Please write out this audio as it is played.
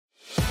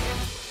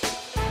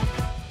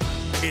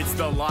It's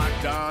the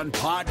Locked On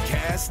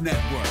Podcast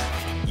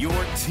Network, your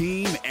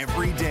team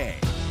every day.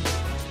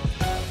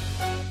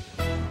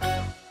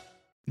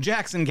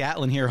 Jackson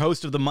Gatlin here,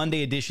 host of the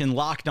Monday edition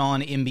Locked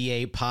On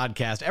NBA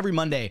podcast. Every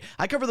Monday,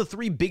 I cover the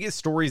three biggest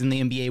stories in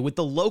the NBA with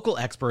the local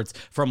experts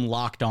from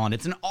Locked On.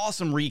 It's an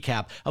awesome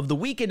recap of the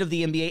weekend of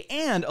the NBA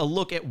and a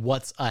look at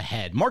what's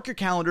ahead. Mark your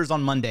calendars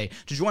on Monday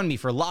to join me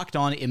for Locked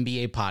On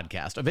NBA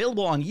podcast,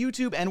 available on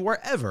YouTube and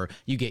wherever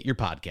you get your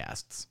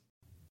podcasts.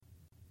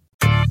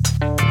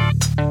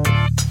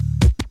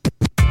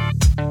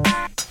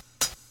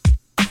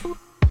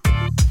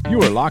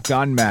 You are Locked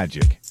On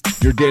Magic,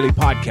 your daily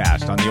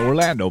podcast on the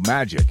Orlando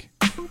Magic.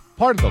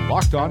 Part of the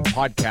Locked On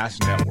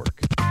Podcast Network,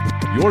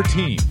 your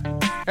team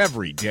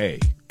every day.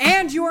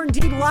 And you are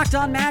indeed Locked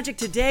On Magic.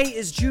 Today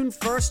is June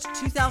 1st,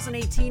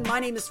 2018. My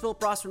name is Philip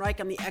Rossman-Reich.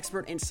 I'm the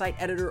expert and site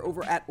editor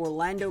over at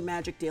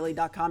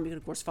OrlandoMagicDaily.com. You can,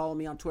 of course, follow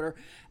me on Twitter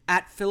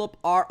at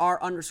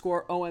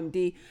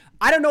PhilipRR_OMD.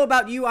 I don't know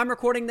about you. I'm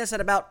recording this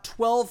at about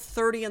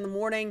 12:30 in the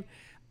morning.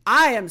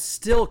 I am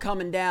still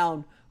coming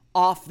down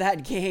off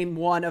that game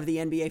one of the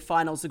NBA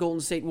Finals, the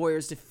Golden State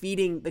Warriors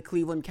defeating the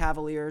Cleveland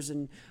Cavaliers,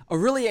 and a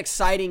really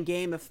exciting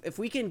game. If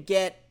we can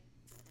get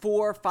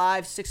 4,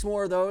 5, 6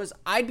 more of those,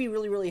 I'd be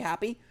really, really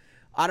happy.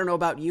 I don't know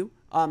about you.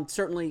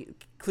 Certainly,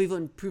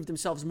 Cleveland proved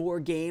themselves more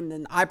game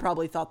than I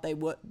probably thought they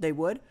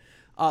would.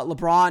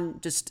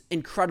 LeBron, just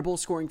incredible,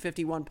 scoring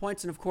 51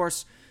 points. And, of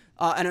course,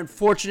 an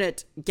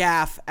unfortunate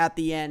gaffe at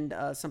the end,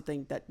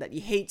 something that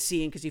you hate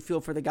seeing because you feel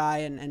for the guy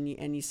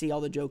and you see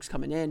all the jokes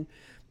coming in.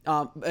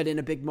 But in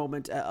a big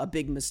moment, a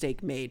big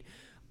mistake made.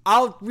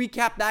 I'll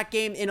recap that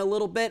game in a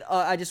little bit.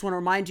 I just want to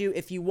remind you,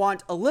 if you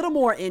want a little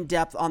more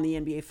in-depth on the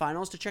NBA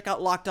Finals, to check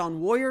out Locked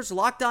On Warriors,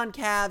 Locked On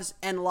Cavs,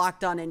 and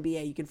Locked On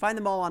NBA. You can find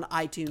them all on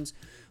iTunes.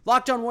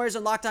 Locked On Warriors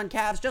and Locked On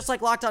Cavs, just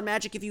like Locked On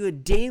Magic, give you a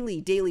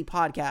daily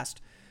podcast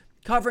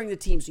covering the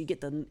team so you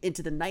get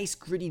into the nice,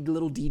 gritty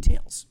little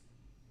details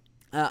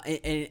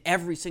in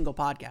every single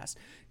podcast.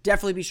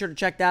 Definitely be sure to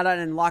check that out.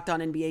 And Locked On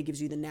NBA gives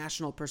you the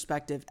national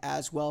perspective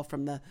as well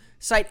from the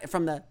site,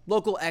 from the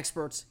local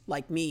experts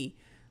like me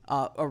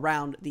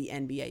around the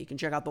NBA. You can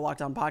check out the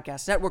Locked On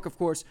Podcast Network, of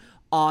course,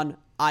 on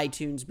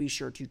iTunes. Be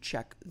sure to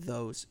check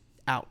those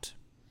out.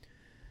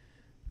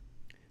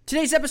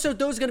 Today's episode,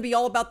 though, is going to be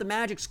all about the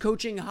Magic's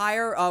coaching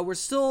hire. We're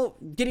still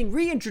getting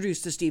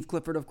reintroduced to Steve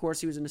Clifford, of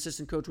course. He was an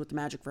assistant coach with the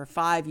Magic for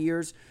 5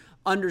 years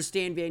under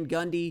Stan Van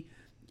Gundy.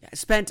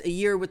 Spent a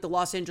year with the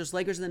Los Angeles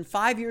Lakers and then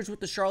 5 years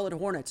with the Charlotte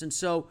Hornets. And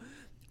so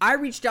I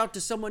reached out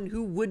to someone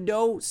who would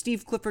know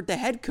Steve Clifford, the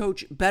head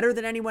coach, better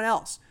than anyone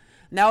else.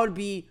 And that would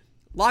be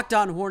Locked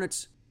On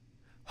Hornets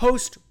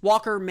host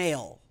Walker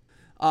Mail.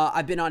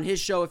 I've been on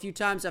his show a few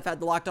times. I've had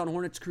the Locked On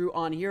Hornets crew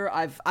on here.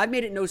 I've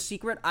made it no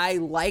secret. I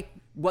like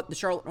what the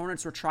Charlotte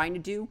Hornets were trying to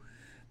do.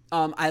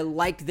 I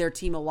liked their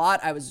team a lot.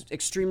 I was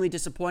extremely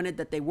disappointed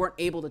that they weren't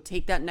able to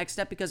take that next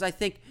step because I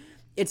think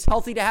it's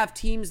healthy to have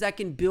teams that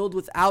can build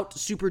without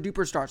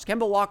super-duper stars.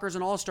 Kemba Walker's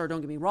an all-star,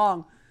 don't get me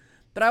wrong.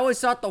 But I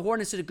always thought the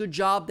Hornets did a good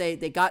job. They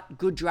got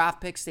good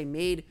draft picks. They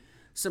made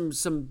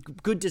some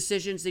good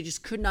decisions. They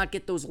just could not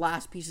get those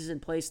last pieces in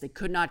place. They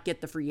could not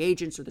get the free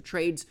agents or the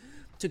trades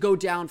to go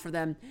down for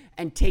them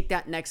and take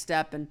that next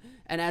step. And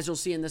as you'll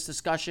see in this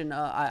discussion,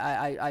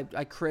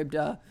 I cribbed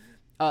a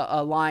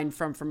line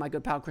from my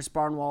good pal Chris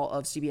Barnwell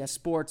of CBS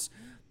Sports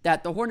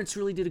that the Hornets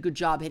really did a good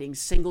job hitting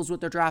singles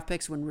with their draft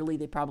picks when really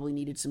they probably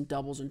needed some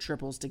doubles and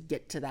triples to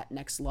get to that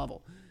next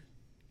level.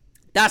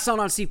 That's not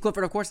on Steve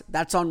Clifford, of course.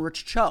 That's on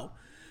Rich Cho.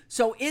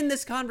 So in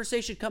this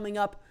conversation coming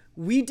up,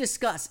 we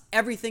discuss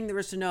everything there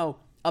is to know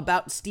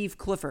about Steve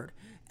Clifford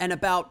and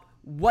about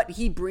what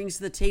he brings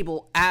to the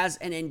table as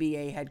an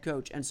NBA head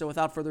coach. And so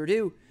without further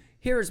ado,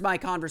 here is my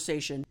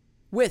conversation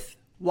with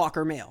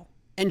Walker Mail.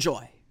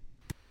 Enjoy.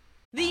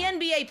 The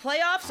NBA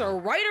playoffs are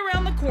right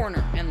around the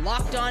corner, and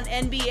Locked On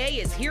NBA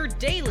is here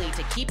daily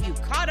to keep you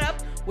caught up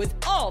with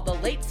all the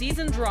late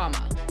season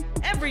drama.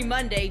 Every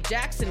Monday,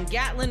 Jackson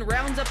Gatlin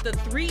rounds up the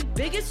 3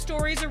 biggest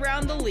stories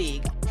around the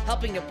league,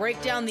 helping to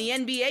break down the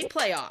NBA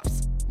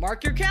playoffs.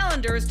 Mark your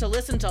calendars to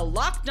listen to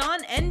Locked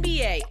On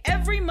NBA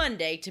every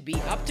Monday to be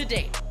up to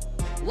date.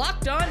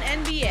 Locked On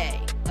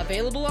NBA,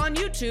 available on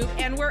YouTube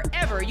and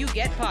wherever you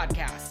get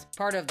podcasts.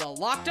 Part of the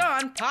Locked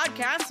On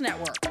Podcast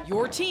Network,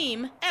 your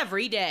team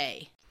every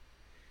day.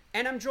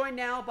 And I'm joined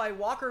now by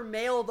Walker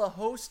Mail, the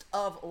host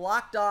of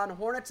Locked On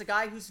Hornets, a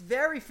guy who's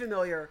very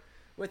familiar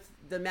with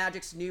the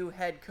Magic's new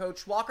head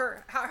coach.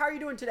 Walker, how are you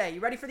doing today? You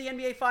ready for the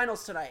NBA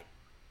Finals tonight?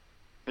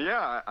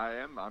 Yeah, I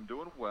am. I'm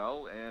doing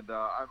well, and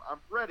I'm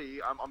ready.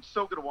 I'm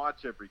still going to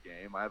watch every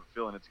game. I have a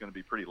feeling it's going to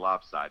be pretty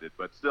lopsided,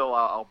 but still,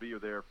 I'll be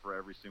there for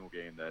every single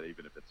game. That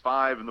even if it's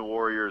 5 in the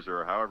Warriors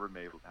or however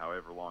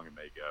long it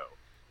may go,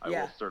 I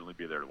will certainly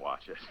be there to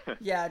watch it.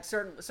 Yeah, it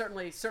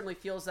certainly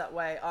feels that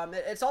way.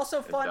 It's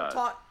also fun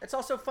It's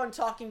also fun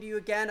talking to you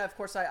again. Of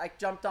course, I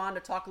jumped on to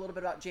talk a little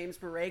bit about James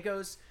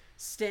Borrego's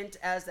stint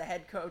as the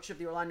head coach of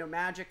the Orlando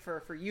Magic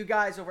for you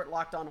guys over at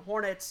Locked On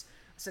Hornets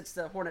since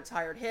the Hornets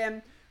hired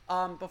him.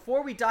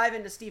 Before we dive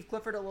into Steve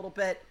Clifford a little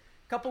bit,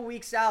 couple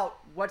weeks out,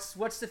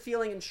 what's the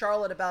feeling in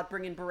Charlotte about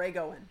bringing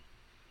Borrego in?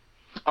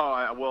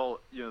 Oh, well,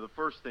 the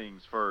first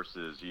things first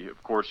is,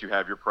 of course, you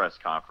have your press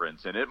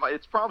conference, and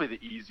it's probably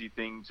the easy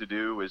thing to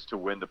do is to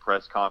win the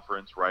press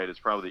conference, right? It's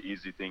probably the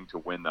easy thing to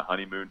win the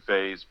honeymoon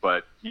phase,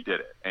 but he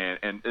did it.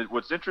 And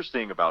what's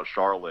interesting about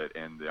Charlotte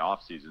and the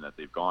offseason that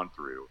they've gone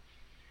through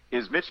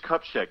is Mitch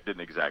Kupchak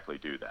didn't exactly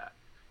do that.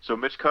 So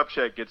Mitch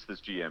Kupchak gets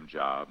this GM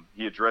job.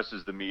 He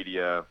addresses the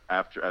media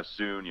as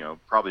soon,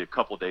 probably a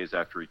couple days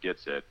after he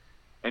gets it.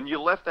 And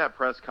you left that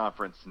press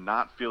conference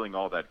not feeling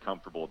all that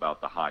comfortable about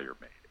the hire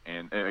made.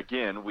 And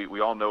again, we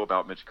all know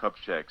about Mitch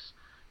Kupchak's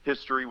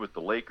history with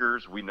the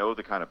Lakers. We know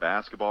the kind of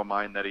basketball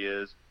mind that he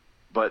is,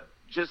 but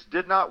just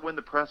did not win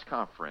the press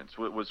conference.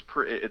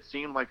 It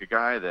seemed like a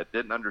guy that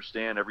didn't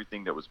understand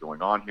everything that was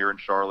going on here in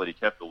Charlotte. He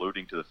kept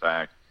alluding to the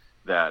fact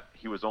that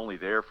he was only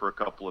there for a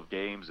couple of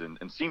games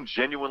and seemed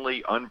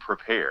genuinely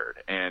unprepared.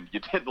 And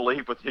you didn't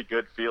leave with a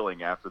good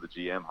feeling after the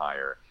GM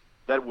hire.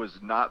 That was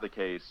not the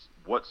case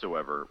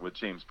whatsoever with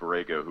James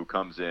Borrego, who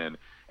comes in,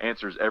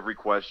 answers every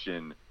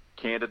question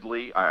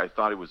candidly. I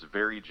thought he was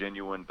very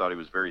genuine, thought he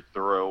was very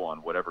thorough on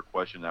whatever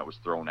question that was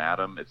thrown at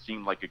him. It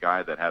seemed like a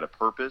guy that had a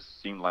purpose,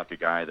 seemed like a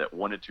guy that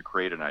wanted to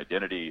create an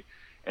identity,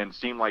 and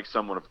seemed like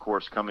someone, of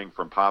course, coming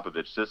from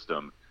Popovich's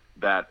system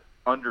that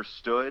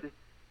understood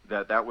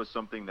that was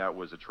something that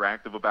was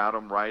attractive about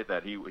him, right?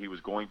 That he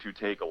was going to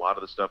take a lot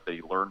of the stuff that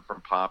he learned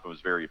from Pop and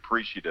was very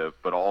appreciative,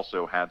 but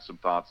also had some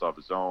thoughts of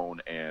his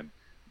own and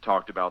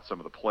talked about some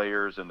of the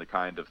players and the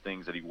kind of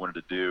things that he wanted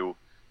to do.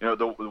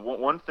 The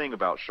one thing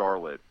about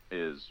Charlotte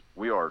is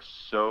we are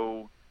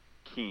so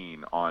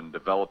keen on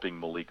developing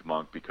Malik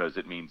Monk because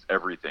it means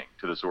everything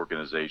to this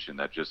organization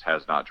that just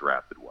has not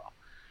drafted well.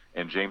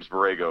 And James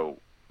Borrego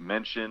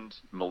mentioned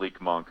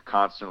Malik Monk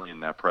constantly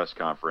in that press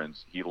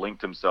conference. He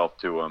linked himself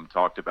to him,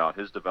 talked about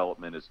his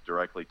development is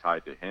directly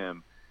tied to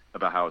him,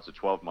 about how it's a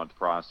 12-month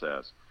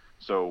process.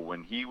 So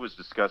when he was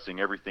discussing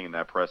everything in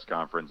that press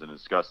conference and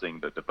discussing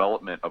the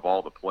development of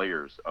all the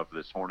players of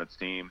this Hornets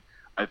team,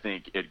 I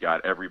think it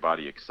got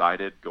everybody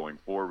excited going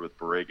forward with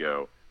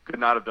Borrego. Could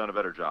not have done a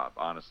better job,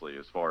 honestly,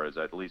 as far as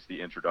at least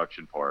the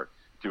introduction part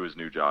to his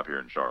new job here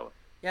in Charlotte.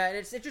 Yeah, and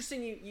it's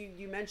interesting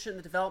you mentioned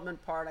the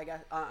development part. I guess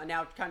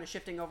now kind of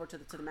shifting over to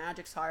the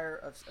Magic's hire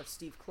of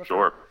Steve Clifford.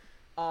 Sure.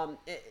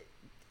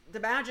 The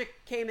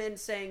Magic came in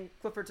saying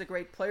Clifford's a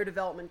great player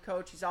development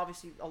coach. He's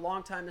obviously a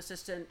longtime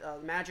assistant. The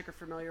Magic are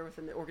familiar with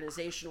him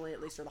organizationally,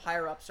 at least, or the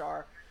higher-ups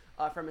are,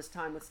 from his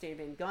time with Stan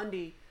Van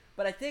Gundy.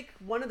 But I think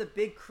one of the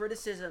big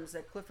criticisms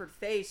that Clifford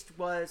faced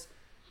was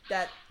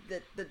that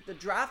the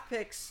draft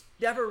picks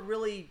never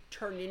really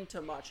turned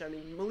into much. I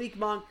mean, Malik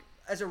Monk,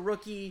 as a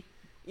rookie,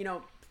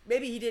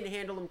 maybe he didn't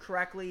handle him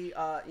correctly.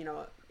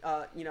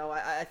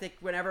 I think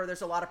whenever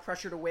there's a lot of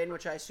pressure to win,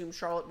 which I assume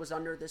Charlotte was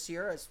under this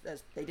year as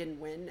they didn't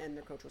win and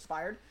their coach was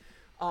fired.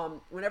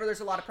 Whenever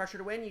there's a lot of pressure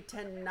to win, you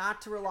tend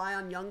not to rely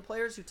on young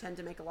players who tend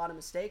to make a lot of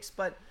mistakes.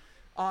 But,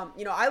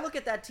 I look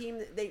at that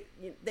team,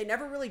 they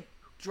never really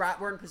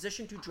were in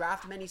position to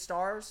draft many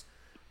stars.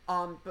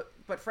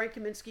 But Frank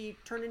Kaminsky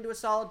turned into a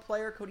solid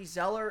player. Cody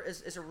Zeller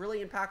is a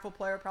really impactful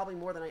player, probably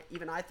more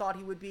than I thought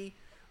he would be.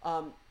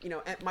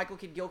 Michael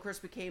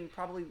Kidd-Gilchrist became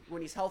probably,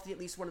 when he's healthy, at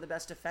least one of the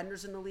best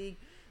defenders in the league.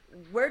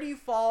 Where do you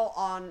fall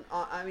on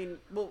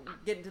we'll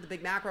get into the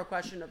big macro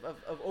question of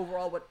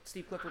overall what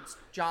Steve Clifford's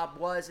job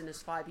was in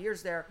his 5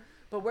 years there,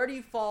 but where do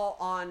you fall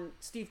on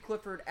Steve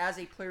Clifford as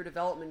a player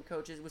development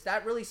coach? Was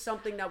that really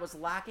something that was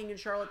lacking in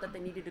Charlotte that they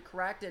needed to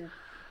correct?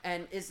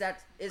 And is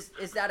that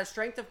a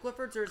strength of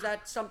Clifford's, or is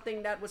that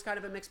something that was kind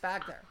of a mixed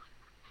bag there?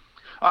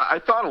 I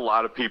thought a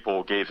lot of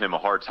people gave him a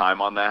hard time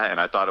on that, and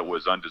I thought it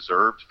was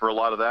undeserved for a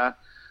lot of that.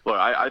 Look,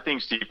 I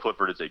think Steve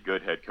Clifford is a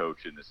good head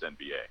coach in this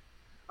NBA.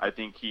 I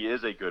think he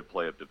is a good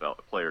player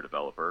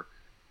developer.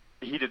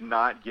 He did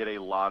not get a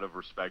lot of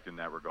respect in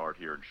that regard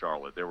here in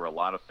Charlotte. There were a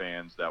lot of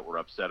fans that were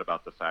upset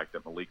about the fact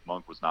that Malik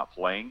Monk was not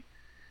playing.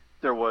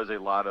 There was a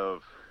lot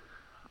of,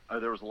 I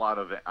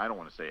don't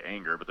want to say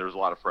anger, but there was a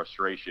lot of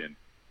frustration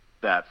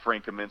that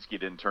Frank Kaminsky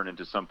didn't turn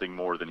into something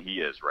more than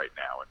he is right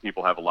now. And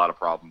people have a lot of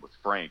problem with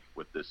Frank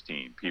with this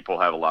team. People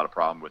have a lot of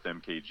problem with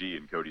MKG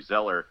and Cody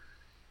Zeller.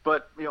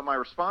 But, my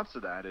response to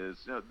that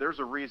is, there's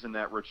a reason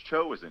that Rich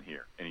Cho isn't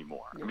here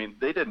anymore. Yeah. I mean,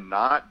 they did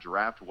not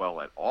draft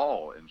well at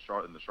all in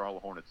the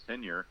Charlotte Hornets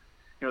tenure.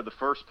 The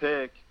first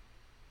pick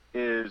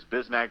is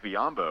Bismack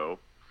Biyombo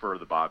for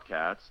the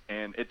Bobcats,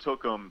 and it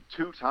took them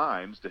 2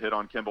 times to hit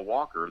on Kemba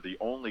Walker, the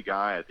only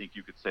guy I think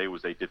you could say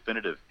was a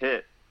definitive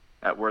hit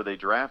at where they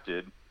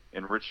drafted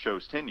in Rich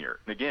Cho's tenure.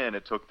 And again,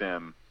 it took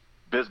them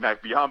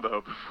Bismack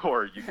Biyombo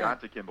before you got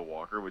to Kemba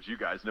Walker, which you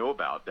guys know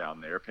about down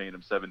there, paying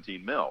him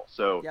 $17 million.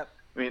 So, yep.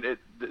 I mean,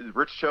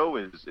 Rich Cho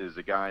is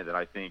a guy that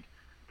I think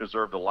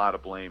deserved a lot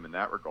of blame in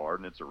that regard,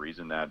 and it's a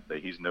reason that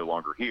he's no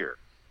longer here.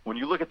 When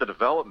you look at the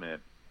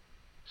development,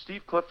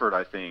 Steve Clifford,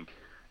 I think,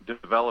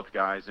 developed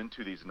guys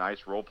into these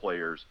nice role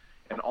players,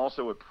 and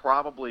also it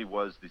probably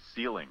was the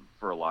ceiling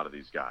for a lot of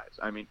these guys.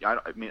 I mean,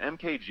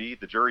 MKG,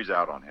 the jury's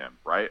out on him,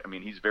 right? I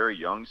mean, he's very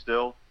young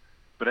still,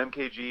 but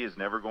MKG is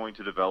never going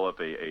to develop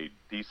a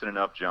decent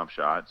enough jump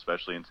shot,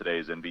 especially in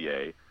today's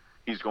NBA.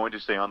 He's going to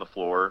stay on the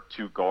floor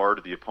to guard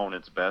the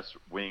opponent's best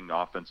wing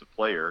offensive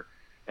player,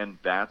 and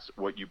that's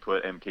what you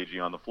put MKG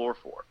on the floor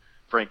for.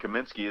 Frank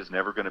Kaminsky is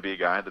never going to be a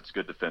guy that's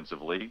good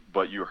defensively,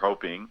 but you're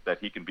hoping that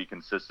he can be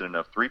consistent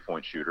enough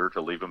three-point shooter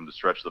to leave him to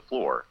stretch the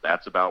floor.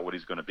 That's about what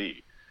he's going to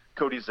be.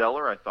 Cody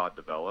Zeller, I thought,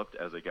 developed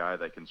as a guy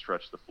that can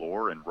stretch the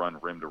floor and run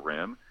rim to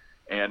rim,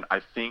 and I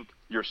think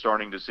you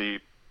started to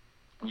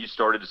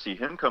see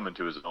him come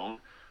into his own.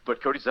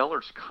 But Cody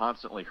Zeller's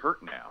constantly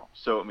hurt now.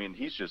 So, I mean,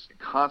 he's just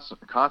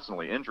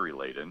constantly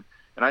injury-laden.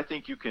 And I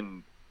think you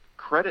can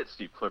credit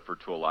Steve Clifford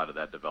to a lot of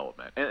that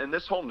development. And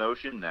this whole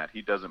notion that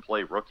he doesn't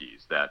play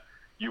rookies, that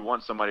you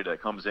want somebody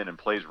that comes in and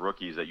plays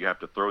rookies, that you have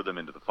to throw them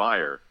into the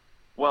fire.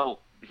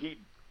 Well, he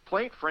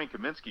played Frank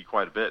Kaminsky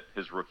quite a bit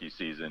his rookie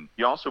season.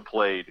 He also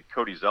played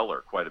Cody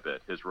Zeller quite a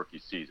bit his rookie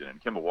season.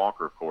 And Kemba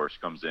Walker, of course,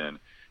 comes in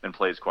and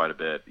plays quite a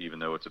bit, even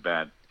though it's a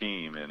bad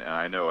team. And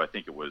I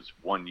think it was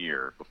 1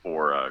 year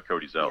before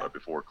Cody Zeller,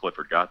 before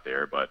Clifford got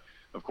there. But,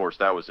 of course,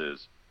 that was a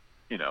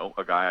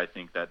guy I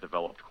think that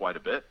developed quite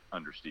a bit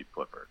under Steve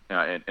Clifford.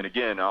 And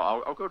again,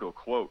 I'll go to a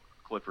quote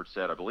Clifford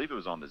said. I believe it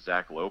was on the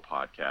Zach Lowe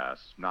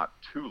podcast not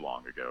too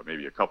long ago,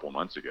 maybe a couple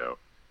months ago.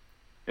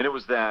 And it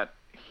was that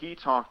he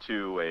talked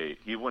to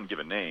he wouldn't give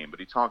a name, but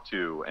he talked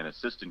to an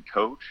assistant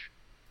coach,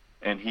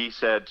 and he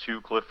said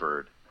to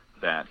Clifford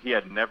that he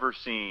had never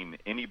seen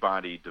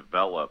anybody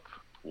develop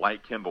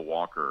like Kemba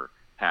Walker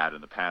had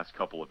in the past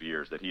couple of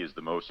years, that he is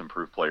the most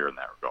improved player in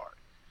that regard.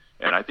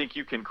 And I think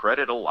you can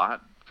credit a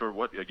lot for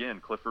what,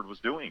 again, Clifford was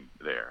doing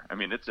there. I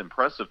mean, it's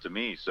impressive to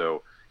me.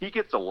 So he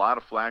gets a lot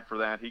of flack for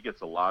that. He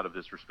gets a lot of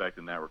disrespect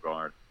in that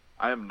regard.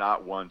 I am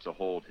not one to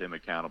hold him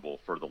accountable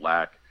for the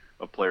lack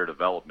of player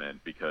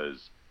development,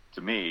 because to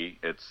me,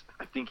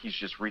 I think he's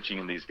just reaching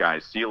in these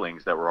guys'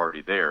 ceilings that were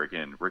already there.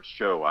 Again, Rich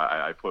Cho,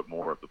 I put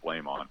more of the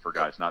blame on for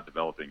guys not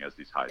developing as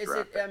these high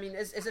draft picks. I mean,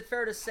 is it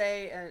fair to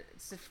say,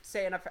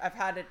 and I've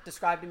had it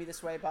described to me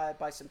this way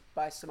by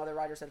some other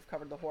writers that have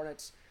covered the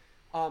Hornets,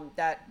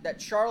 that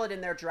Charlotte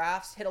in their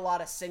drafts hit a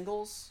lot of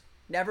singles,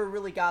 never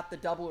really got the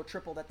double or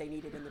triple that they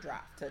needed in the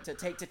draft to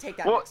take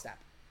that next step.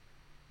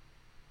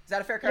 Is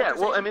that a fair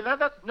characterization? Yeah, well, I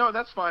mean,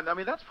 that's fine. I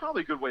mean, that's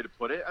probably a good way to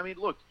put it. I mean,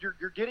 look,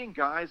 you're getting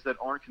guys that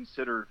aren't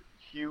considered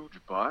huge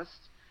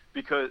busts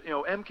because,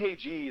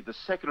 MKG, the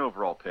second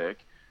overall pick,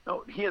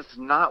 he has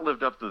not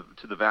lived up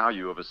to the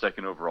value of a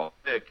second overall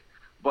pick,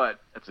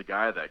 but it's a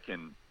guy that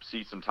can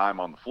see some time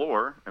on the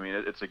floor. I mean,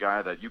 it's a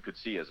guy that you could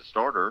see as a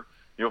starter.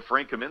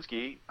 Frank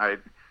Kaminsky,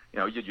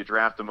 you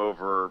draft him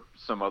over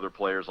some other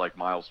players like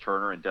Miles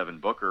Turner and Devin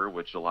Booker,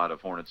 which a lot of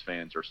Hornets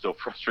fans are still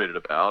frustrated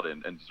about,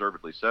 and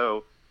deservedly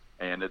so.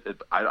 And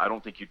I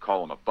don't think you'd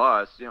call him a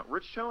bust.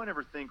 Rich Cho, I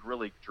never think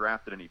really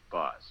drafted any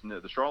busts.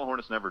 The Charlotte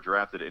Hornets never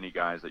drafted any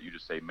guys that you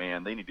just say,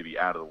 man, they need to be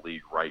out of the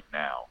league right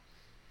now.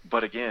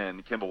 But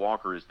again, Kemba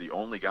Walker is the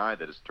only guy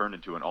that has turned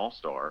into an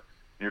all-star. And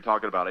you're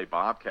talking about a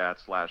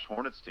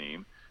Bobcats/Hornets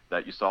team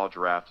that you saw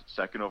draft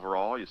second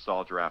overall, you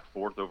saw draft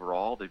fourth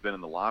overall. They've been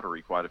in the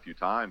lottery quite a few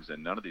times,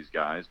 and none of these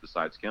guys,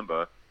 besides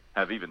Kemba,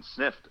 have even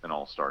sniffed an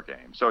all-star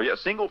game. So, yeah,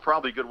 single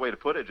probably a good way to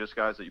put it, just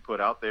guys that you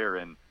put out there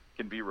and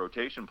can be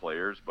rotation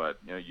players, but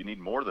you need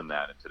more than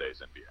that in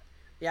today's NBA.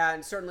 Yeah,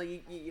 and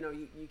certainly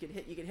you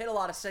can hit a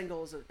lot of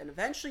singles, and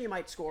eventually you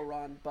might score a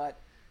run, but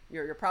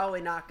you're probably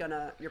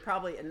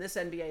in this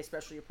NBA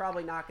especially, you're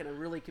probably not gonna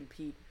really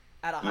compete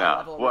at a high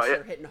level unless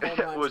you're hitting home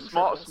runs. It was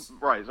small,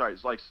 right?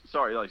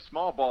 Sorry. Like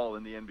small ball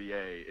in the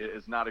NBA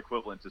is not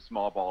equivalent to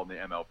small ball in the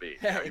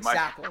MLB.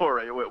 Exactly.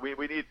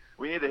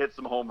 We need to hit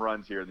some home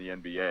runs here in the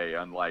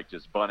NBA, unlike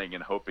just bunting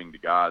and hoping to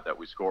God that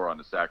we score on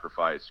a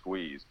sacrifice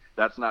squeeze.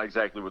 That's not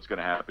exactly what's going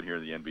to happen here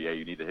in the NBA.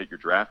 You need to hit your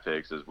draft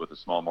picks as with a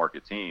small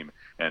market team,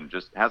 and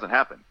just hasn't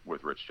happened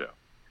with Rich Cho.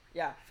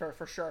 Yeah,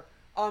 for sure.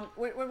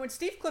 When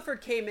Steve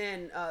Clifford came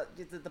in,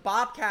 the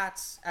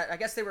Bobcats, I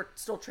guess they were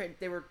still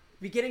they were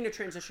beginning to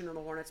transition to the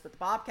Hornets, but the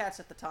Bobcats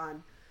at the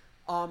time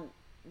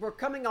were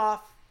coming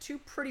off two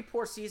pretty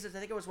poor seasons. I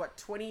think it was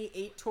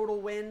 28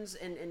 total wins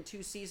in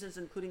 2 seasons,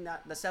 including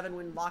the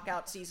 7-win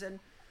lockout season.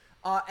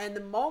 And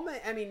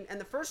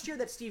the first year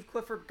that Steve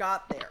Clifford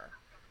got there,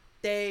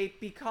 they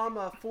become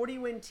a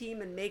 40-win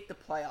team and make the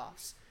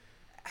playoffs.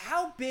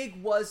 How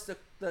big was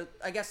the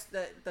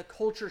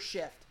culture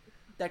shift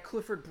that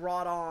Clifford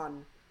brought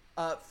on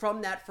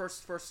from that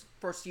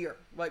first year?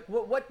 Like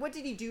what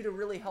did he do to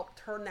really help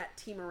turn that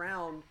team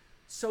around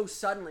so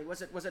suddenly?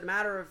 Was it a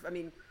matter of,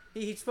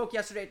 he spoke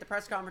yesterday at the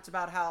press conference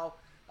about how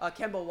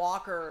Kemba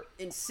Walker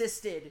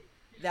insisted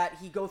that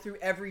he go through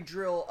every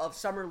drill of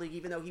Summer League,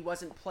 even though he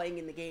wasn't playing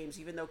in the games,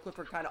 even though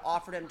Clifford kind of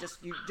offered him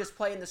just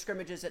play in the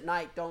scrimmages at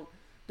night.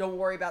 Don't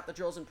worry about the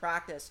drills in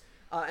practice,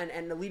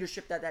 and the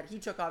leadership that he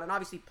took on. And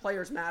obviously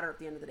players matter at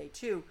the end of the day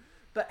too.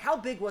 But how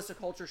big was the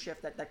culture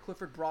shift that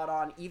Clifford brought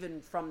on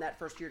even from that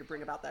first year to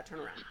bring about that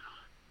turnaround?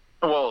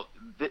 Well,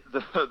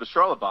 the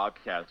Charlotte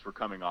Bobcats were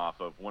coming off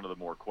of one of the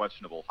more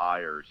questionable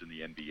hires in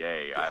the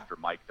NBA after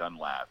Mike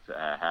Dunlap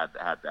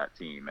had that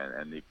team.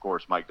 And of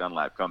course, Mike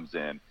Dunlap comes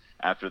in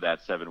after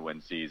that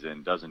 7-win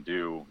season doesn't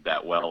do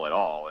that well at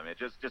all. I mean,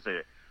 just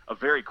a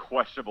very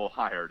questionable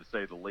hire, to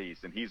say the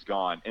least, and he's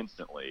gone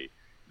instantly.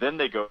 Then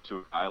they go to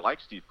a guy like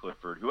Steve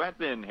Clifford, who had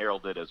been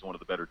heralded as one of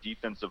the better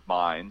defensive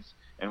minds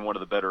and one of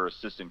the better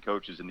assistant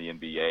coaches in the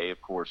NBA.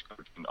 Of course,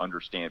 coaching under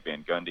Stan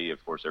Van Gundy.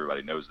 Of course,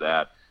 everybody knows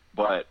that.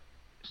 But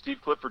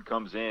Steve Clifford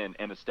comes in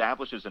and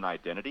establishes an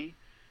identity.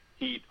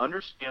 He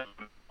understands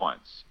what he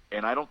wants,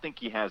 and I don't think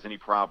he has any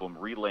problem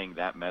relaying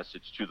that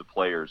message to the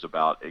players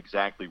about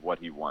exactly what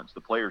he wants.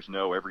 The players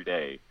know every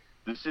day,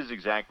 this is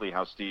exactly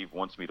how Steve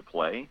wants me to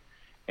play.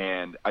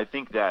 And I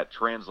think that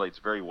translates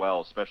very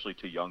well, especially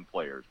to young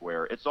players,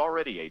 where it's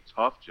already a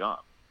tough jump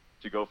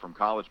to go from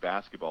college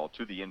basketball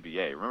to the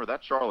NBA. Remember,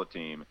 that Charlotte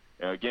team,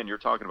 again, you're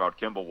talking about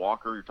Kemba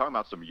Walker, you're talking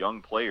about some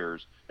young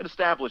players, and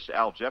established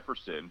Al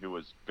Jefferson, who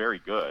was very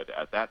good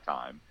at that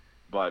time.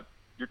 But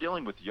you're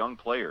dealing with young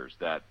players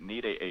that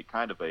need a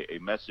kind of a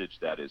message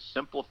that is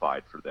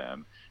simplified for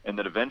them, and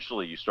that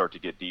eventually you start to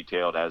get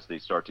detailed as they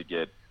start to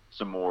get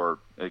some more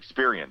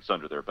experience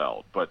under their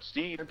belt. But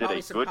Steve did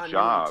a good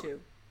job. Too.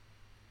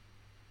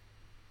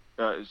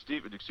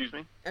 Steve, excuse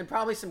me? And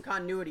probably some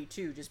continuity,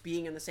 too. Just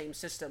being in the same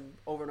system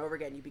over and over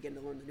again, you begin to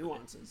learn the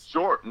nuances.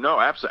 Sure. No,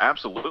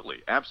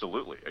 absolutely.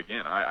 Absolutely.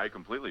 Again, I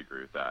completely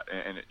agree with that.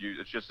 And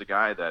it's just a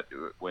guy that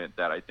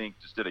I think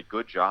just did a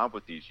good job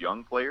with these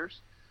young players,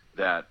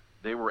 that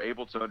they were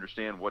able to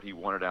understand what he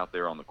wanted out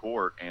there on the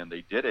court, and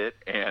they did it,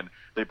 and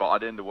they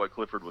bought into what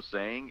Clifford was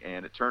saying,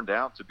 and it turned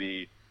out to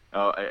be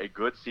a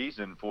good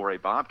season for a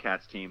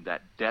Bobcats team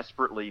that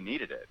desperately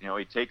needed it.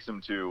 He takes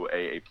them to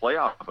a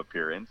playoff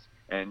appearance,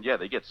 and yeah,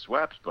 they get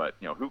swept, but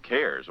who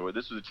cares? Or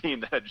this was a team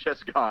that had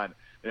just gone,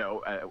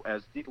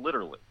 as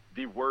literally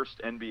the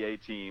worst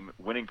NBA team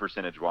winning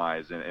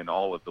percentage-wise in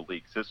all of the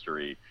league's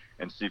history.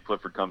 And Steve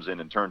Clifford comes in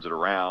and turns it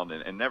around,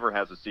 and never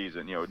has a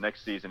season.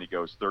 Next season he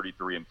goes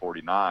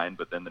 33-49,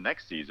 but then the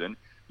next season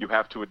you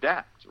have to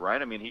adapt,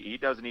 right? I mean, he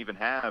doesn't even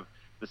have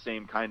the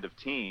same kind of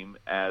team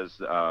as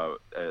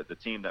the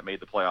team that made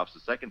the playoffs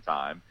the second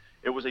time.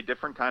 It was a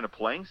different kind of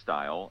playing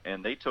style,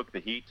 and they took the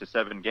Heat to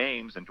 7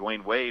 games, and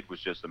Dwayne Wade was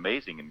just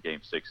amazing in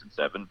Game 6 and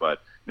 7.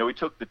 But he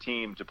took the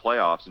team to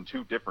playoffs in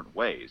 2 different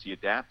ways. He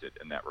adapted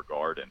in that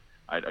regard, and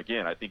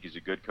I think he's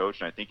a good coach,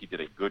 and I think he did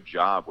a good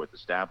job with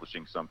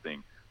establishing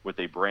something with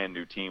a brand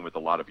new team with a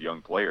lot of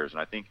young players.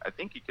 And I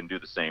think he can do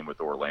the same with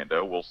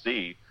Orlando. We'll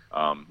see.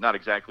 Not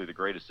exactly the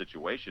greatest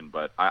situation,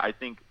 but I'll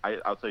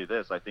tell you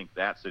this: I think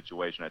that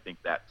situation, I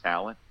think that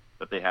talent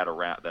that they have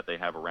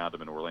around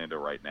him in Orlando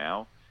right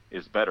now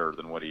is better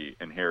than what he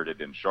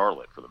inherited in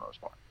Charlotte for the most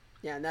part.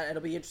 Yeah, and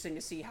it'll be interesting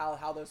to see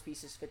how those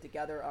pieces fit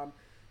together.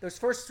 Those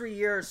first 3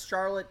 years,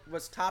 Charlotte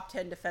was top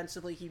 10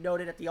 defensively. He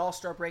noted at the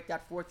All-Star break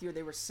that 4th year,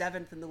 they were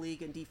 7th in the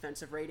league in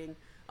defensive rating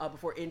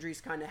before injuries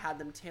kind of had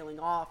them tailing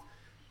off.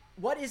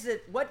 What is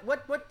it? What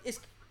is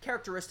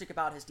characteristic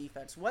about his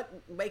defense? What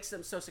makes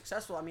them so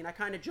successful? I mean, I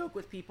kind of joke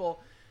with people.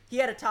 He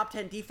had a top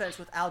 10 defense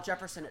with Al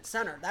Jefferson at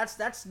center.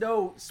 That's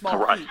no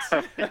small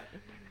feat.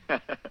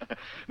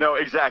 No,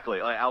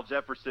 exactly. Like, Al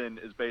Jefferson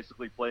is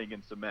basically playing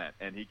in cement,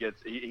 and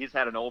he's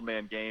had an old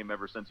man game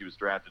ever since he was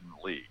drafted in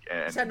the league.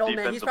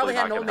 And he's probably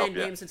had an old man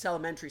game since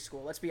elementary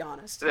school. Let's be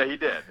honest. Yeah, he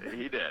did.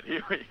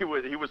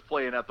 He was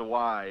playing at the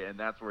Y, and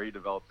that's where he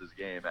developed his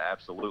game.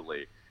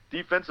 Absolutely.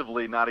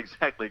 Defensively, not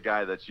exactly a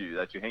guy that you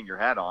hang your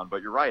hat on,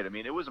 but you're right. I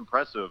mean, it was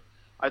impressive.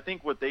 I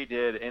think what they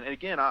did, and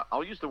again,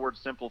 I'll use the word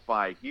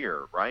simplify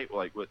here, right?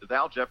 Like with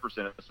Al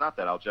Jefferson, it's not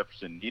that Al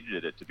Jefferson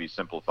needed it to be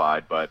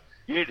simplified, but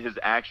you needed his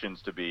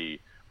actions to be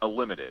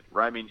limited,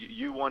 right? I mean,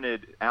 you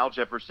wanted Al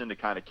Jefferson to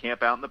kind of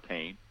camp out in the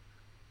paint,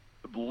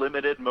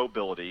 limited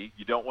mobility.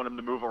 You don't want him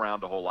to move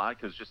around a whole lot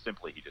because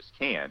he just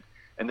can't.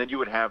 And then you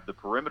would have the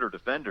perimeter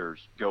defenders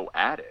go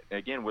at it.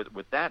 Again,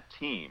 with that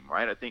team,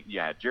 right, I think you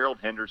had Gerald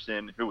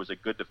Henderson, who was a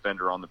good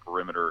defender on the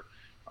perimeter.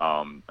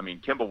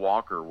 Kemba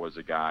Walker was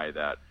a guy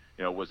that,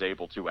 was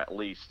able to at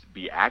least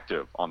be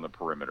active on the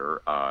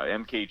perimeter.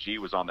 MKG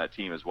was on that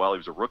team as well. He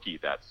was a rookie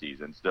that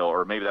season still,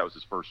 or maybe that was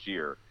his first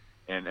year.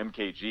 And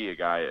MKG, a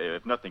guy,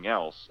 if nothing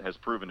else, has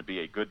proven to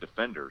be a good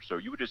defender. So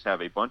you would just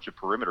have a bunch of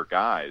perimeter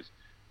guys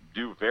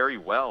do very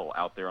well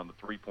out there on the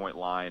three-point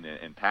line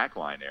and pack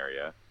line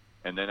area.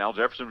 And then Al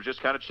Jefferson was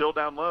just kind of chill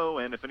down low,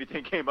 and if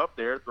anything came up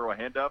there, throw a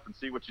hand up and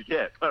see what you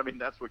get. But,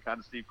 that's what kind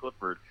of Steve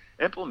Clifford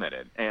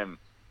implemented. And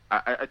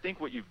I think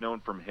what you've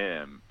known from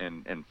him,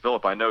 and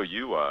Philip, I know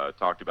you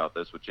talked about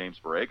this with James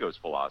Borrego's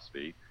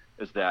philosophy,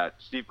 is that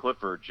Steve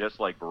Clifford, just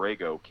like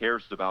Borrego,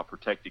 cares about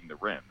protecting the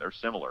rim. They're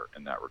similar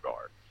in that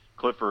regard.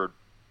 Clifford,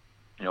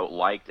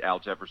 liked Al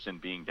Jefferson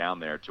being down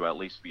there to at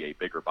least be a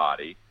bigger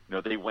body.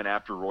 They went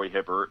after Roy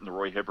Hibbert, and the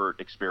Roy Hibbert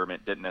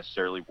experiment didn't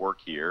necessarily work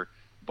here,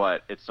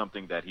 but it's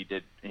something that he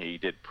did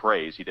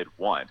praise, he did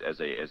want as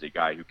a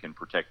guy who can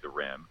protect the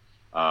rim.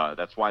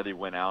 That's why they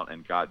went out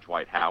and got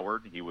Dwight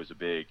Howard. He was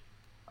big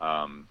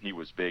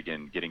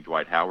in getting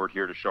Dwight Howard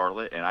here to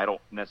Charlotte, and I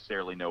don't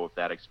necessarily know if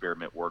that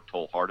experiment worked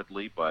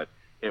wholeheartedly, but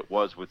it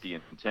was with the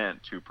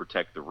intent to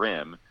protect the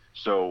rim.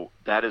 So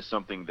that is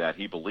something that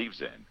he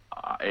believes in.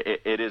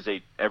 It is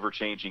a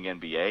ever-changing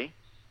NBA,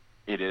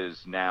 it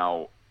is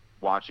now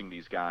watching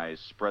these guys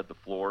spread the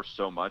floor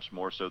so much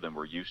more so than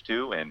we're used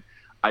to. And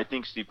I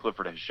think Steve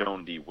Clifford has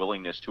shown the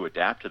willingness to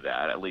adapt to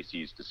that. At least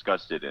he's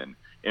discussed it in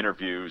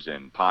interviews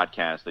and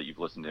podcasts that you've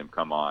listened to him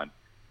come on.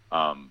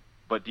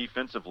 But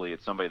defensively,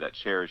 it's somebody that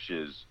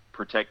cherishes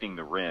protecting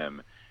the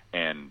rim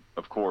and,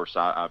 of course,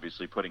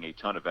 obviously putting a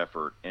ton of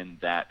effort in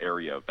that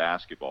area of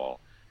basketball.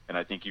 And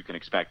I think you can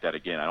expect that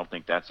again. I don't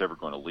think that's ever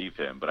going to leave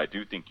him, but I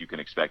do think you can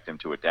expect him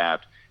to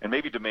adapt and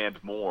maybe demand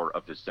more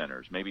of his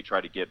centers, maybe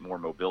try to get more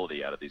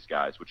mobility out of these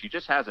guys, which he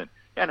just hasn't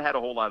had a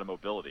whole lot of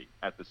mobility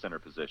at the center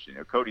position.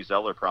 Cody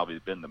Zeller probably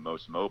has been the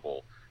most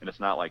mobile, and it's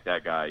not like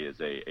that guy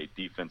is a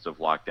defensive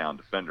lockdown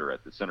defender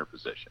at the center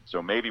position.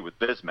 So maybe with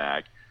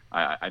Bismack,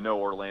 I know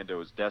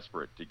Orlando is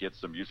desperate to get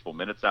some useful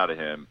minutes out of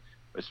him,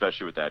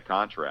 especially with that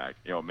contract.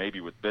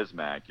 Maybe with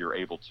Bismack, you're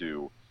able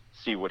to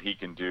see what he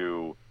can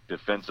do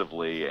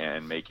defensively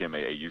and make him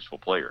a useful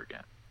player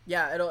again.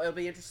 Yeah, it'll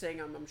be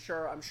interesting. I'm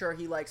sure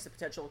he likes the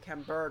potential of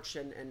Kem Birch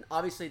and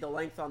obviously the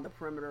length on the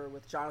perimeter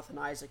with Jonathan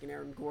Isaac and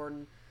Aaron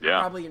Gordon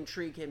probably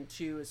intrigue him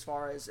too, as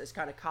far as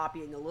kind of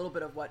copying a little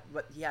bit of what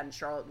he had in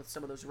Charlotte with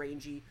some of those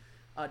rangy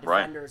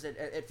defenders. Right.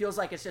 It feels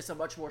like it's just a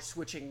much more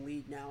switching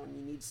league now, and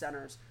you need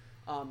centers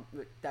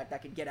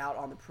that can get out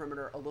on the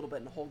perimeter a little bit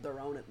and hold their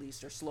own at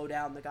least, or slow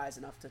down the guys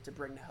enough to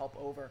bring the help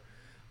over.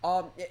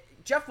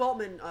 Jeff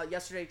Weltman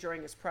yesterday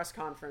during the press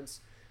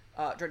conference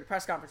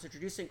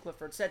introducing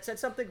Clifford said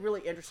something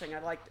really interesting.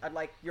 I'd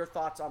like your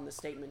thoughts on this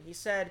statement. He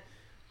said,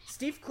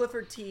 Steve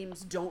Clifford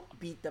teams don't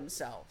beat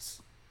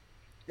themselves.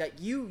 That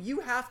you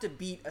have to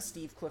beat a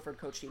Steve Clifford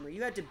coach team, or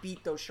you had to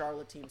beat those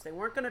Charlotte teams. They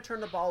weren't going to turn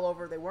the ball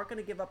over. They weren't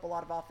going to give up a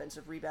lot of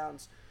offensive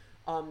rebounds.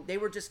 They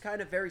were just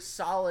kind of very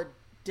solid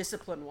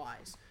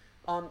discipline-wise.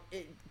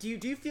 Do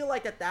you feel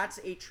like that's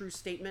a true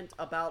statement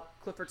about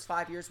Clifford's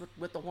 5 years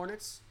with the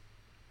Hornets?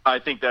 I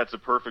think that's a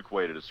perfect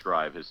way to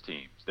describe his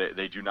teams.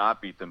 They do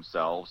not beat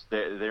themselves.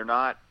 They're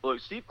not. Look,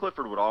 Steve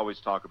Clifford would always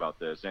talk about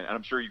this, and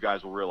I'm sure you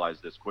guys will realize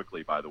this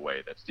quickly, by the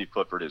way, that Steve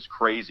Clifford is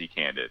crazy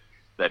candid.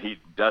 That he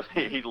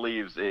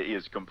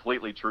is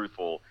completely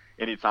truthful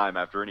anytime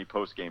after any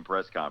post-game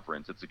press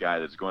conference. It's a guy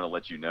that's going to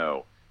let you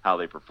know how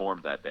they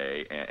performed that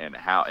day and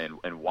how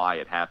and why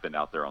it happened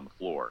out there on the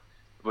floor.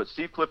 But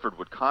Steve Clifford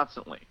would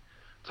constantly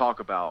talk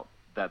about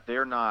that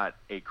they're not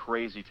a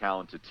crazy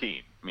talented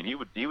team. I mean, he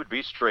would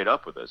be straight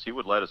up with us. He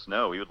would let us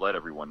know. He would let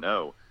everyone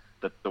know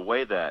that the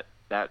way that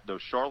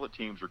those Charlotte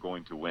teams are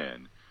going to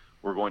win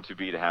were going to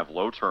be to have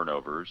low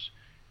turnovers,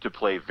 to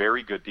play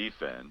very good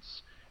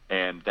defense,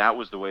 and that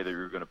was the way that you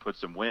were going to put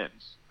some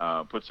wins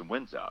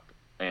up.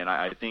 And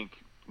I think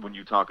when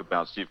you talk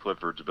about Steve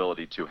Clifford's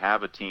ability to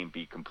have a team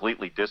be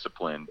completely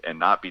disciplined and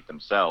not beat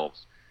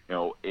themselves,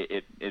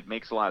 it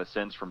makes a lot of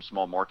sense from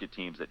small market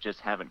teams that just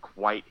haven't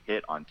quite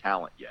hit on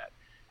talent yet.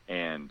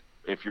 And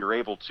if you're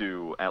able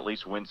to at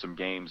least win some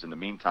games in the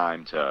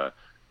meantime to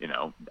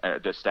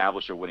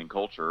establish a winning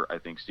culture, I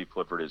think Steve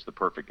Clifford is the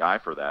perfect guy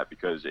for that,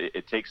 because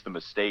it takes the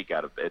mistakes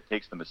out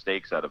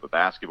of a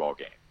basketball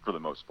game for the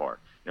most part.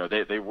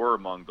 They were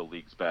among the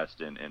league's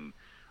best in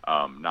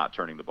not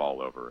turning the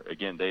ball over.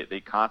 Again, they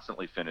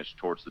constantly finished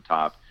towards the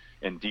top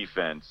in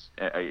defense.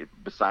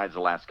 Besides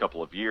the last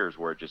couple of years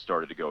where it just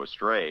started to go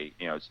astray,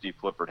 Steve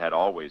Clifford had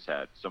always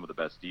had some of the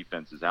best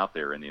defenses out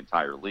there in the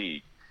entire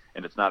league.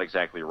 And it's not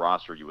exactly a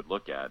roster you would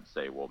look at and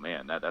say, well,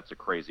 man, that's a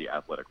crazy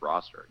athletic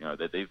roster.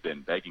 They've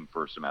been begging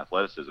for some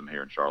athleticism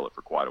here in Charlotte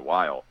for quite a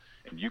while.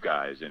 And you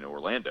guys in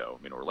Orlando,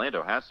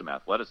 Orlando has some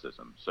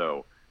athleticism.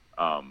 So,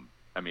 I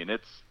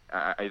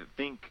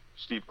think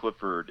Steve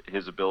Clifford,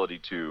 his ability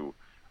to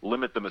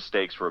limit the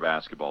mistakes for a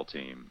basketball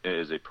team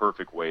is a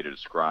perfect way to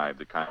describe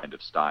the kind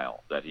of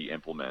style that he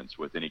implements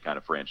with any kind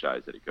of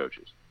franchise that he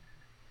coaches.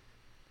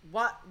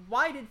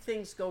 Why did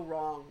things go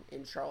wrong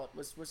in Charlotte?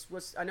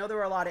 Was I know there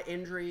were a lot of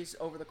injuries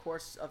over the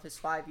course of his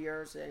 5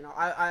 years.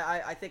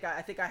 I think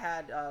I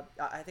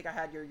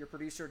had your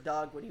producer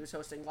Doug when he was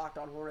hosting Locked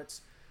On Hornets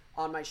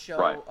on my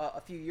show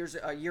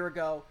a year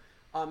ago,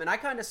 and I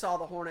kind of saw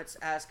the Hornets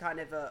as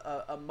kind of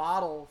a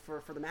model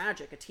for the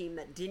Magic, a team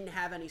that didn't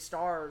have any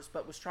stars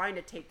but was trying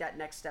to take that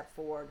next step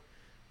forward,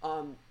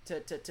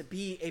 to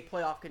be a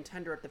playoff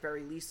contender at the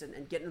very least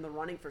and get in the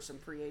running for some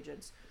free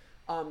agents,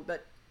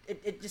 but.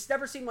 It just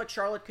never seemed like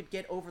Charlotte could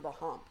get over the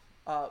hump.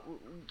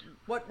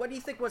 What do you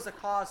think was the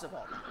cause of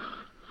all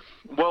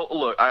that? Well,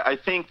 look, I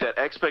think that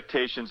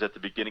expectations at the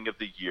beginning of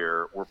the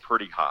year were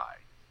pretty high.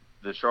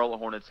 The Charlotte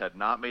Hornets had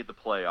not made the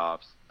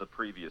playoffs the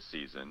previous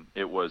season.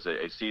 It was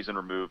a season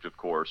removed, of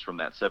course, from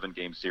that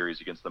 7-game series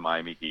against the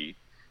Miami Heat.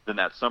 Then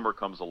that summer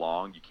comes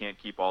along. You can't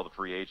keep all the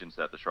free agents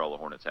that the Charlotte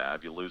Hornets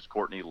have. You lose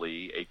Courtney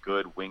Lee, a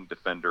good wing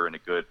defender and a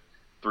good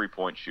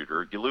three-point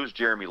shooter. You lose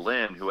Jeremy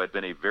Lin, who had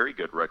been a very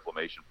good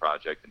reclamation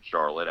project in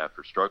Charlotte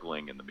after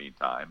struggling in the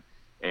meantime.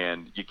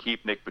 And you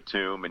keep Nick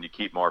Batum and you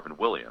keep Marvin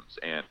Williams.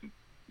 And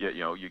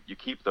you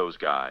keep those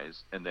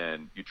guys, and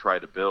then you try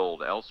to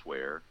build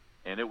elsewhere.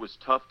 And it was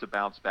tough to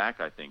bounce back,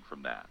 I think,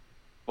 from that.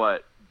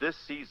 But this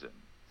season,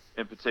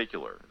 in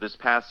particular, this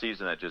past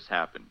season that just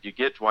happened, you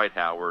get Dwight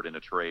Howard in a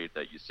trade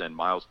that you send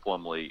Miles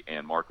Plumlee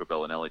and Marco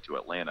Bellinelli to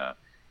Atlanta.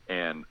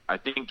 And I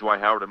think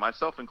Dwight Howard, and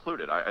myself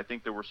included, I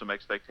think there were some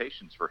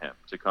expectations for him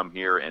to come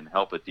here and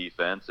help a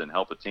defense and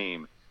help a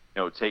team,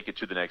 take it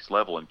to the next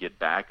level and get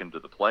back into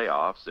the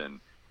playoffs. And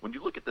when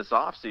you look at this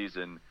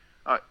offseason,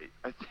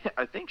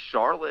 I think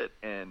Charlotte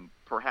and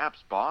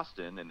perhaps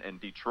Boston and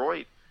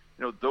Detroit,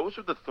 those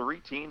are the three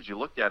teams you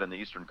looked at in the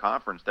Eastern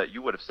Conference that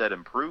you would have said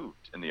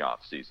improved in the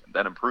offseason,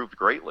 that improved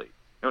greatly.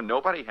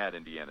 Nobody had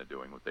Indiana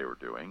doing what they were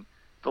doing.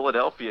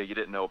 Philadelphia, you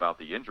didn't know about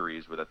the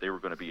injuries, but that they were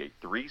going to be a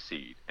 3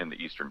 seed in the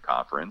Eastern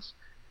Conference.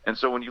 And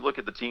so when you look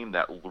at the team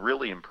that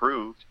really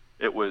improved,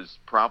 it was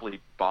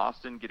probably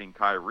Boston getting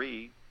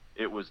Kyrie,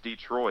 it was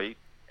Detroit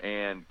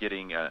and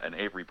getting an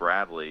Avery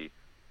Bradley,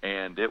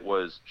 and it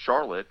was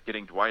Charlotte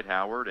getting Dwight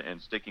Howard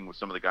and sticking with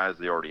some of the guys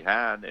they already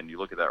had. And you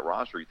look at that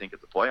roster, you think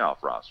it's a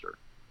playoff roster.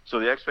 So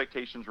the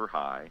expectations were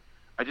high.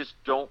 I just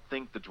don't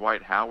think the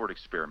Dwight Howard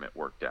experiment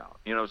worked out.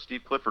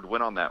 Steve Clifford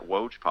went on that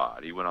Woj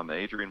pod. He went on the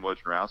Adrian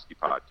Wojnarowski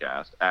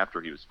podcast after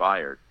he was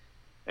fired,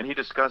 and he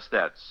discussed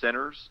that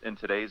centers in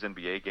today's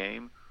NBA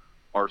game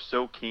are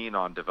so keen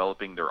on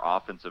developing their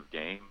offensive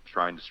game,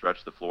 trying to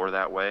stretch the floor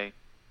that way,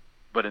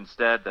 but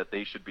instead that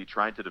they should be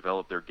trying to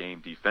develop their game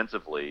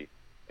defensively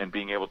and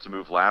being able to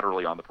move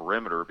laterally on the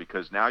perimeter,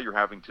 because now you're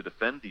having to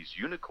defend these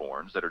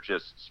unicorns that are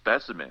just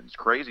specimens,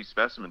 crazy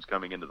specimens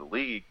coming into the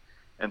league.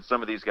 And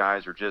some of these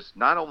guys are just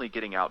not only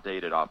getting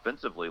outdated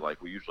offensively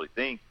like we usually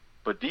think,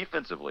 but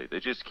defensively. They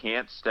just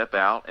can't step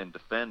out and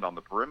defend on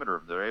the perimeter.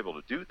 If they're able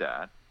to do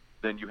that,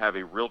 then you have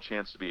a real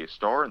chance to be a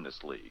star in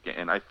this league.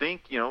 And I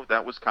think,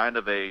 that was kind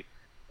of a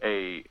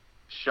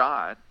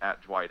shot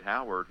at Dwight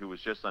Howard, who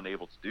was just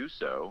unable to do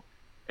so.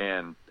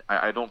 And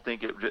I don't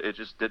think it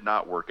just did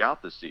not work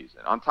out this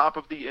season. On top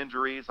of the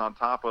injuries, on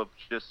top of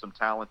just some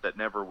talent that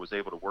never was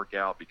able to work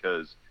out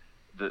because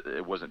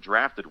it wasn't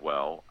drafted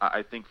well,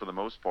 I think for the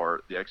most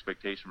part, the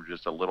expectation was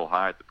just a little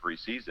high at the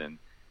preseason.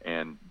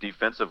 And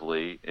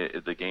defensively,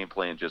 the game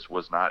plan just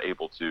was not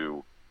able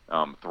to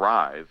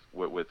thrive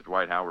with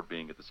Dwight Howard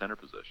being at the center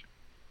position.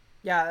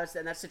 Yeah,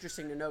 that's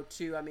interesting to note,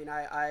 too. I mean,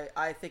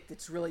 I think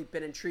it's really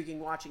been intriguing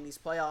watching these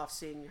playoffs,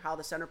 seeing how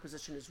the center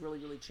position has really,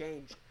 really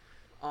changed.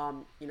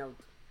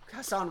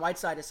 Hassan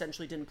Whiteside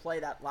essentially didn't play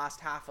that last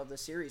half of the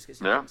series because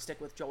he didn't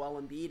stick with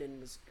Joel Embiid and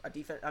was a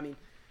defense. I mean,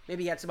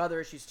 maybe he had some other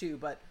issues too,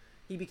 but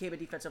he became a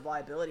defensive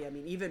liability. I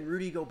mean, even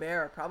Rudy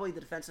Gobert, probably the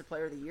defensive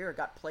player of the year,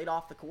 got played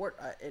off the court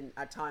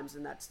at times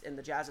in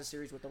the Jazz's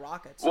series with the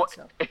Rockets. Well,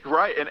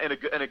 right,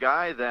 and a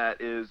guy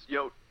that is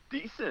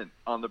decent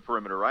on the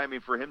perimeter, right? I mean,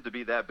 for him to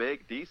be that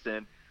big,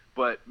 decent.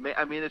 But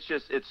I mean, it's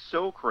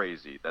so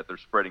crazy that they're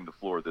spreading the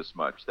floor this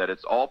much, that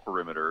it's all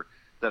perimeter.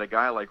 That a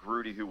guy like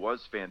Rudy, who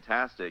was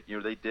fantastic,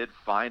 they did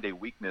find a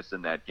weakness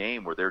in that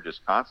game where they're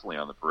just constantly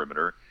on the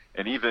perimeter.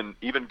 And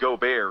even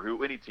Gobert,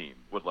 who any team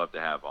would love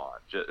to have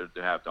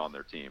on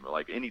their team,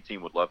 like any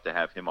team would love to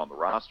have him on the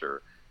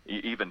roster.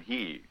 Even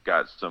he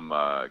got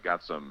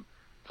some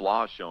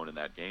flaws shown in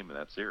that game in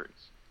that series.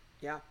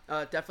 Yeah,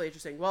 definitely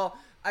interesting. Well,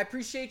 I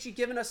appreciate you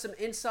giving us some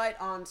insight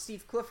on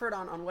Steve Clifford,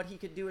 on what he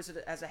could do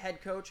as a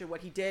head coach and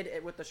what he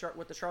did with the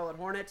Charlotte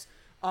Hornets.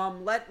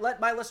 Let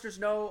my listeners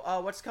know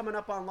what's coming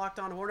up on Locked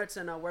On Hornets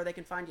and where they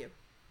can find you.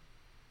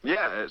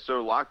 Yeah,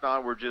 so Locked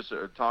On, we're just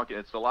talking.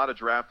 It's a lot of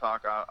draft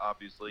talk,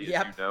 obviously.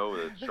 As you know,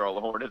 the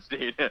Charlotte Hornets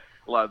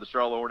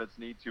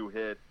need to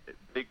hit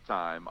big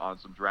time on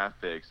some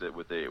draft picks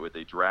with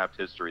a draft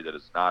history that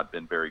has not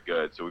been very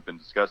good. So we've been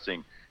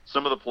discussing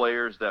some of the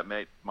players that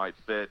might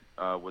fit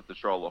with the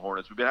Charlotte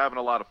Hornets. We've been having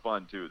a lot of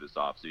fun too this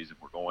offseason.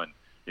 We're going,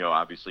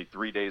 obviously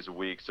 3 days a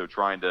week, so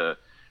trying to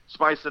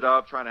spice it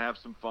up, trying to have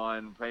some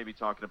fun, maybe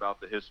talking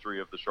about the history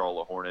of the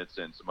Charlotte Hornets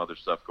and some other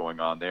stuff going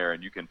on there.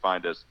 And you can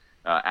find us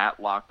at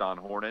Locked On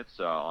Hornets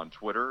on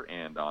Twitter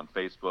and on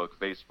Facebook,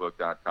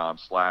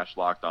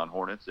 facebook.com/Locked On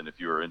Hornets. And if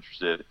you're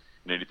interested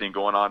in anything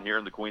going on here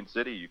in the Queen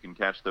City, you can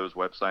catch those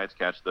websites,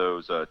 catch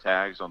those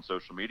tags on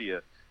social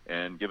media,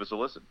 and give us a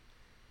listen.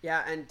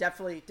 Yeah, and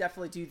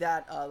definitely do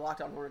that.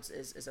 Locked On Hornets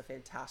is a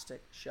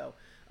fantastic show.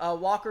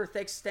 Walker,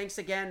 thanks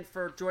again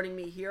for joining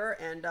me here,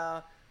 and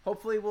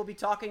hopefully we'll be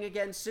talking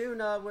again soon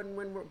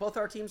when both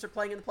our teams are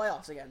playing in the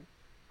playoffs again.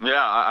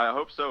 Yeah, I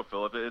hope so,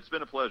 Philip. It's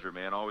been a pleasure,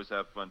 man. Always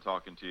have fun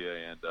talking to you,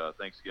 and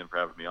thanks again for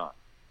having me on.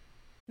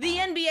 The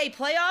NBA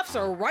playoffs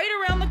are right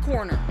around the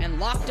corner, and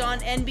Locked On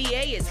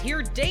NBA is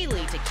here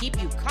daily to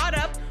keep you caught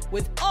up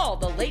with all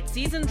the late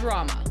season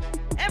drama.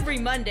 Every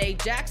Monday,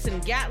 Jackson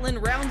Gatlin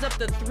rounds up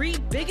the 3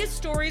 biggest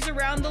stories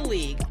around the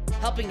league,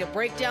 helping to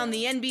break down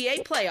the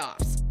NBA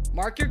playoffs.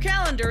 Mark your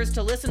calendars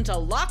to listen to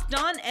Locked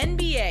On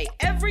NBA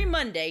every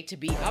Monday to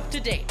be up to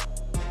date.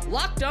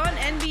 Locked On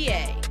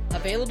NBA,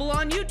 available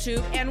on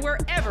YouTube and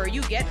wherever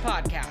you get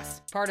podcasts.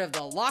 Part of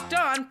the Locked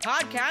On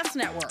Podcast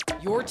Network,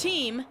 your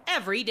team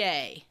every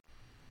day.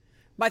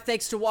 My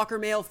thanks to Walker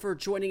Mail for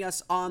joining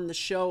us on the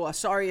show.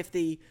 Sorry if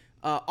the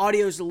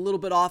audio is a little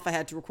bit off. I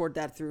had to record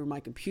that through my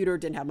computer.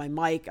 Didn't have my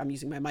mic. I'm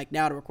using my mic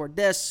now to record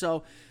this.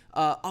 So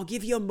I'll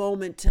give you a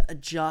moment to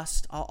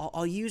adjust.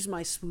 I'll use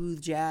my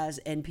smooth jazz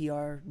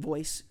NPR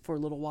voice for a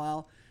little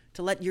while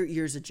to let your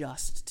ears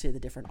adjust to the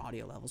different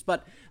audio levels.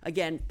 But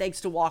again,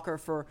 thanks to Walker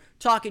for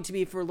talking to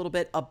me for a little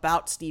bit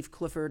about Steve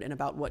Clifford and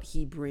about what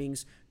he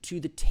brings to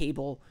the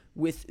table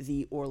with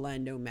the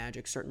Orlando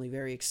Magic. Certainly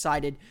very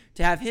excited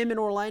to have him in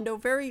Orlando.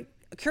 Very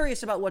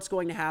curious about what's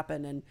going to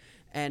happen.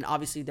 And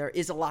obviously there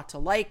is a lot to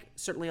like,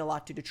 certainly a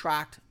lot to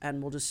detract,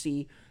 and we'll just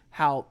see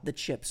how the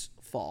chips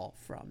fall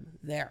from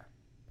there.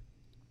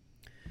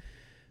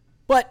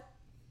 But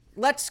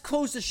let's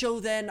close the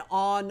show then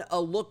on a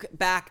look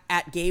back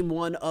at Game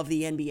 1 of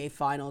the NBA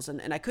Finals.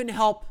 And I couldn't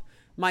help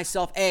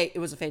myself. It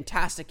was a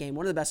fantastic game.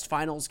 One of the best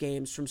finals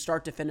games from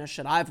start to finish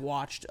that I've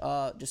watched.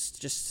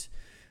 Just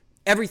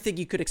everything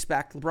you could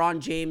expect. LeBron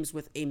James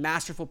with a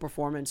masterful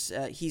performance.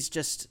 He's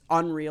just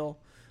unreal.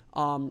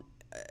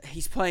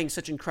 He's playing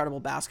such incredible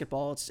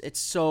basketball.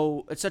 It's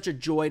such a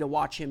joy to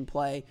watch him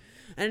play.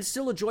 And it's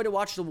still a joy to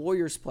watch the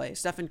Warriors play.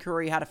 Stephen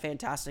Curry had a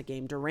fantastic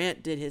game.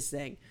 Durant did his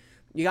thing.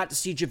 You got to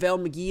see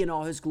JaVale McGee in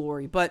all his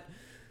glory, but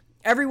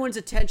everyone's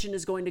attention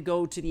is going to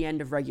go to the end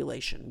of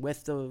regulation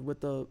with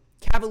the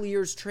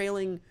Cavaliers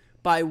trailing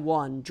by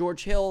 1.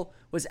 George Hill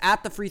was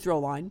at the free throw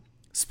line,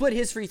 split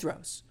his free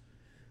throws,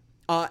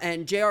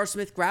 and J.R.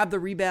 Smith grabbed the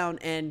rebound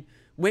and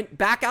went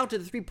back out to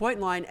the three-point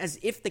line as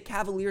if the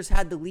Cavaliers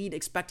had the lead,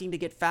 expecting to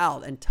get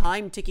fouled, and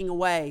time ticking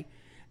away,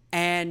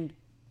 and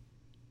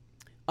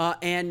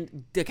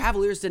the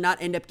Cavaliers did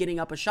not end up getting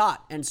up a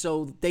shot, and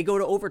so they go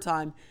to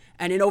overtime.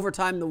 And in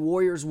overtime, the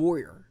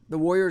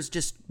Warriors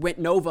just went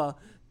Nova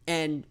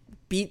and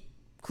beat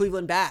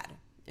Cleveland bad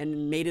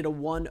and made it a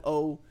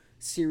 1-0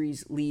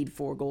 series lead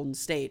for Golden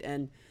State.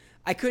 And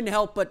I couldn't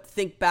help but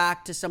think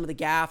back to some of the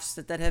gaffes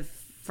that have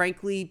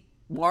frankly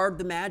marred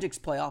the Magic's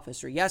playoff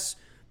history. Yes,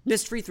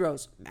 missed free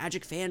throws.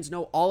 Magic fans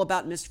know all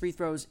about missed free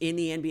throws in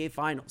the NBA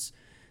Finals.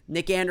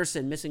 Nick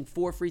Anderson missing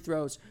 4 free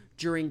throws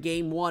during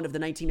Game 1 of the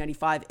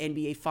 1995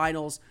 NBA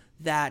Finals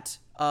that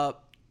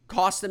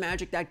cost the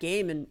Magic that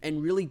game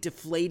and really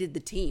deflated the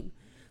team.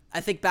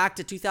 I think back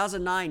to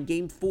 2009,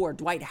 Game 4,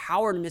 Dwight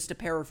Howard missed a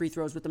pair of free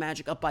throws with the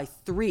Magic up by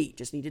 3.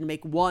 Just needed to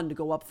make 1 to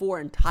go up 4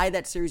 and tie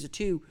that series of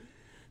 2.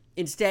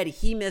 Instead,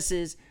 he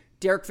misses.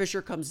 Derek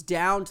Fisher comes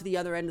down to the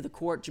other end of the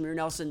court. Jameer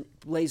Nelson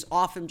lays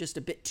off him just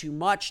a bit too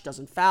much,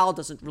 doesn't foul,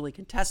 doesn't really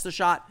contest the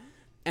shot,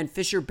 and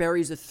Fisher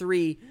buries a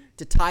 3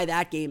 to tie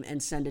that game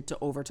and send it to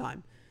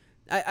overtime.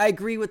 I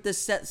agree with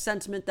this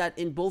sentiment that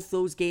in both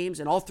those games,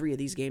 and all 3 of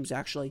these games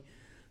actually,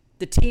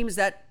 the teams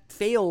that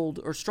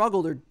failed or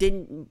struggled or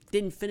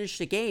didn't finish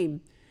the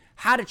game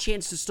had a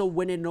chance to still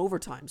win it in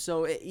overtime.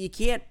 So you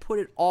can't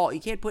put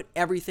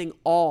everything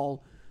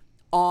all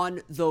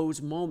on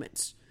those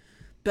moments.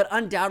 But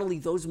undoubtedly,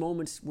 those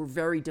moments were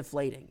very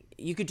deflating.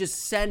 You could just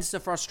sense the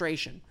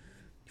frustration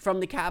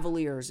from the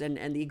Cavaliers and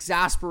the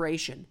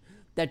exasperation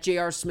that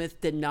J.R. Smith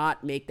did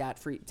not make that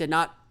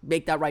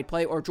right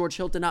play, or George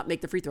Hill did not make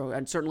the free throw.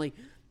 And certainly,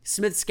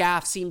 Smith's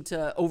gaffe seemed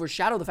to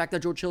overshadow the fact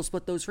that George Hill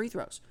split those free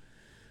throws.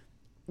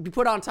 You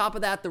put on top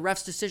of that the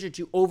ref's decision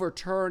to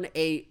overturn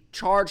an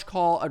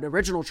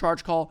original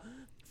charge call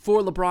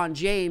for LeBron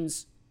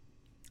James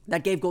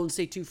that gave Golden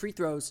State 2 free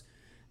throws.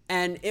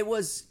 And it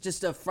was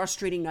just a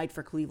frustrating night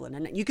for Cleveland.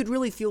 And you could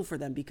really feel for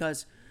them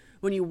because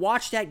when you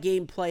watch that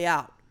game play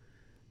out,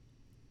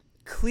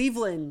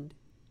 Cleveland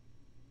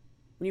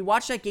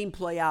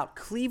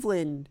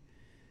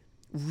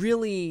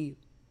really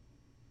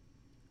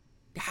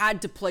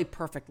had to play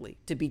perfectly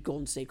to beat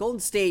Golden State. Golden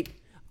State,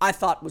 I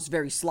thought, was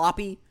very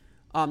sloppy.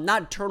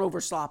 Not turnover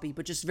sloppy,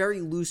 but just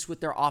very loose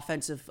with their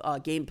offensive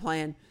game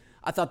plan.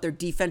 I thought their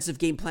defensive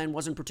game plan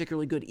wasn't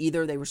particularly good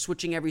either. They were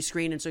switching every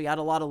screen, and so you had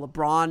a lot of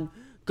LeBron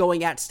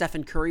going at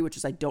Stephen Curry,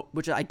 which I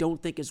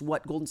don't think is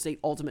what Golden State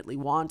ultimately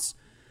wants.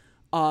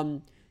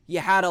 You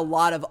had a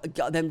lot of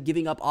them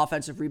giving up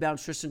offensive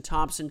rebounds. Tristan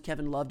Thompson,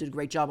 Kevin Love did a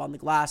great job on the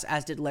glass,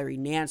 as did Larry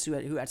Nance,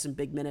 who had some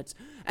big minutes.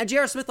 And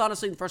J.R. Smith,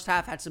 honestly, in the first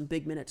half had some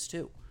big minutes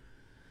too.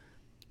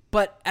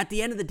 But at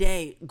the end of the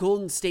day,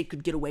 Golden State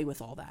could get away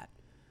with all that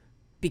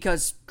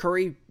because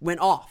Curry went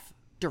off.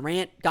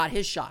 Durant got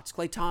his shots.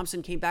 Klay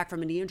Thompson came back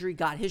from a knee injury,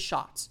 got his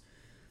shots.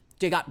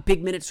 They got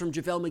big minutes from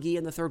JaVale McGee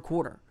in the third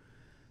quarter.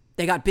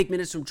 They got big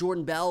minutes from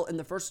Jordan Bell in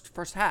the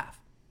first half.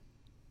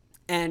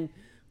 And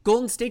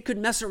Golden State could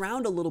mess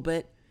around a little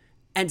bit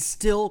and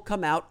still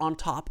come out on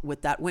top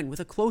with that win,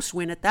 with a close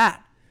win at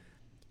that.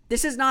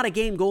 This is not a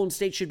game Golden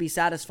State should be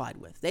satisfied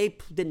with. They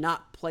did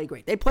not play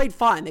great. They played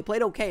fine. They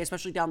played okay,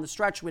 especially down the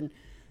stretch when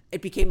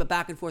it became a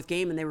back-and-forth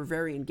game and they were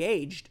very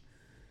engaged.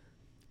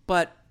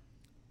 But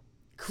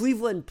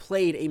Cleveland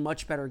played a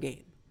much better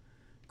game.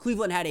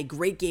 Cleveland had a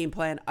great game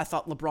plan. I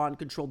thought LeBron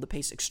controlled the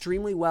pace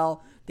extremely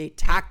well. They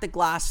attacked the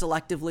glass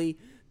selectively.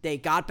 They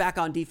got back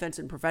on defense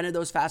and prevented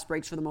those fast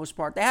breaks for the most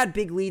part. They had a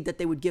big lead that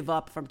they would give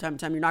up from time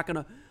to time. You're not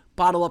going to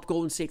bottle up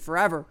Golden State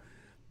forever.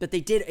 But they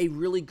did a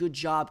really good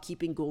job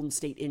keeping Golden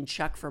State in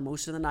check for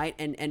most of the night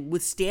and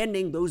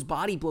withstanding those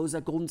body blows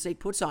that Golden State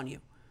puts on you.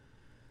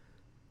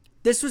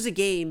 This was a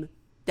game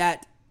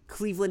that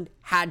Cleveland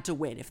had to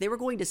win. If they were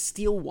going to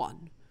steal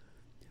one,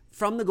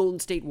 from the Golden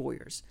State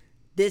Warriors,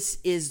 this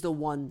is the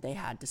one they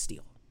had to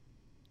steal.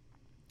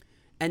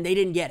 And they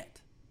didn't get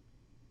it.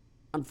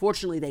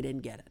 Unfortunately, they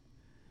didn't get it.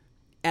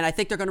 And I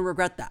think they're going to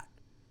regret that.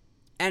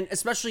 And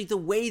especially the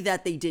way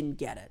that they didn't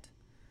get it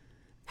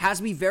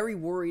has me very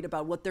worried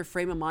about what their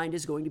frame of mind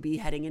is going to be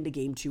heading into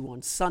Game 2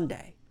 on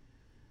Sunday.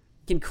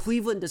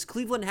 Does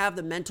Cleveland have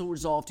the mental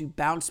resolve to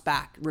bounce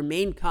back,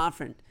 remain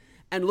confident,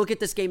 and look at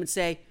this game and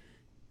say,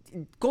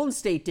 Golden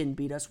State didn't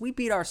beat us, we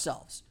beat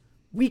ourselves.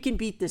 We can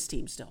beat this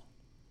team still.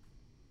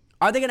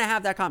 Are they going to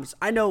have that confidence?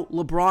 I know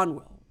LeBron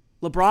will.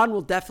 LeBron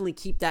will definitely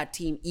keep that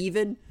team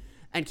even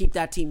and keep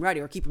that team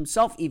ready, or keep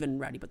himself even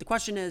ready. But the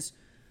question is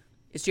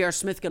J.R.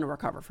 Smith going to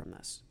recover from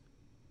this?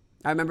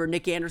 I remember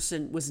Nick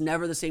Anderson was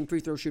never the same free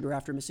throw shooter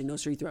after missing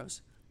those free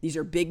throws. These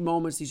are big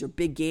moments. These are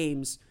big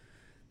games.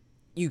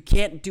 You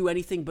can't do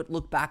anything but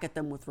look back at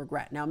them with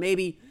regret. Now,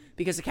 maybe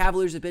because the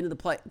Cavaliers have been to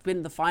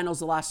the finals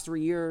the last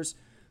 3 years,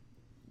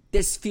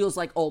 this feels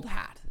like old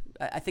hat.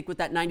 I think with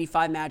that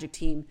 95 Magic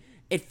team,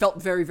 it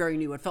felt very, very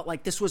new. It felt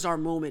like this was our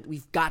moment.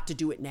 We've got to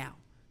do it now.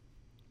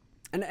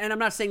 And I'm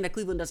not saying that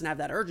Cleveland doesn't have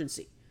that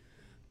urgency,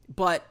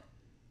 but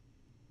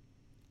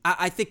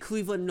I think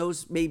Cleveland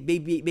may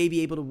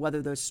be able to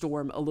weather the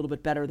storm a little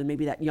bit better than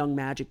maybe that young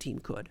Magic team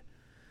could.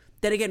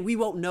 Then again, we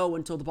won't know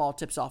until the ball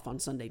tips off on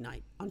Sunday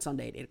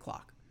at 8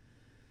 o'clock.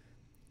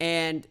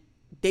 And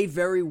they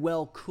very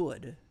well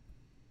could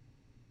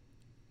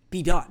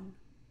be done.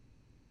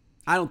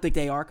 I don't think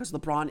they are, because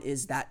LeBron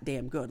is that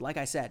damn good. Like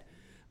I said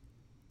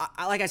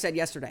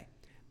yesterday,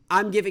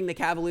 I'm giving the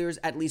Cavaliers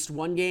at least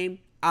one game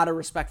out of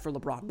respect for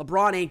LeBron.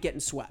 LeBron ain't getting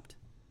swept.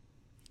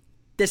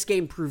 This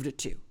game proved it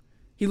too.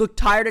 He looked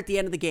tired at the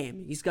end of the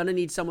game. He's going to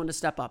need someone to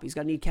step up. He's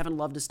going to need Kevin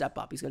Love to step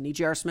up. He's going to need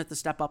J.R. Smith to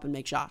step up and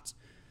make shots.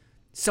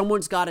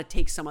 Someone's got to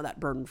take some of that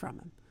burden from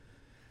him.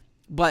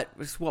 But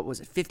what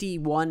was it,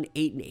 51,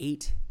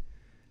 8-8?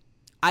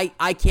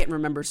 I can't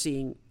remember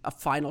seeing a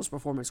finals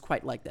performance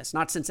quite like this.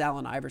 Not since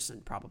Allen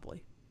Iverson,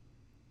 probably.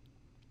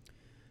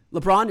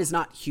 LeBron is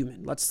not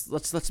human.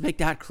 Let's make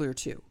that clear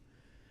too.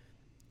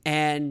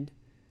 And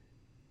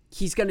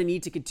he's going to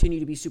need to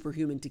continue to be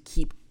superhuman to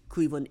keep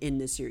Cleveland in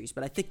this series.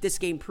 But I think this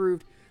game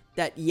proved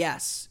that,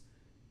 yes,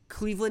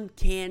 Cleveland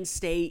can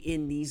stay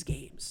in these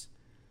games.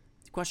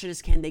 The question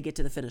is, can they get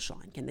to the finish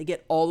line? Can they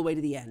get all the way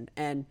to the end?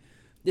 And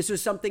this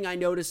was something I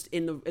noticed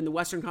in the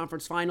Western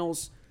Conference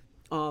Finals,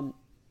 and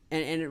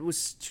it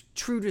was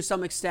true to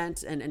some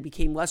extent, and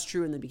became less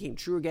true, and then became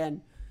true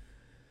again.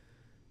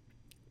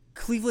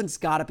 Cleveland's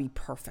got to be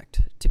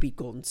perfect to beat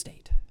Golden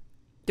State.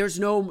 There's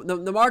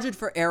the margin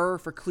for error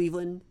for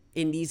Cleveland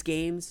in these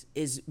games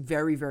is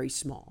very, very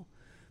small.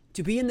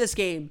 To be in this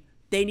game,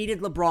 they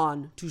needed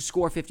LeBron to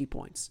score 50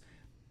 points.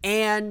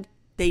 And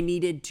they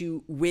needed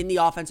to win the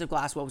offensive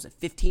glass,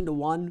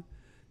 15-1?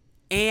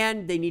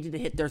 And they needed to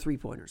hit their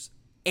three-pointers.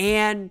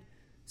 And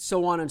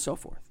so on and so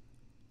forth.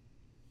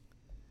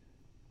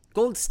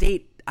 Golden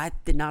State, I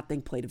did not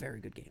think played a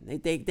very good game.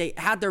 They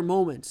had their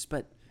moments,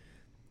 but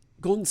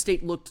Golden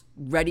State looked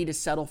ready to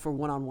settle for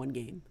one-on-one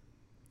game.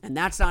 And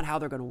that's not how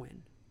they're going to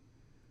win.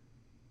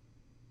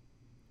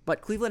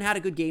 But Cleveland had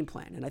a good game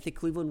plan, and I think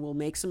Cleveland will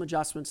make some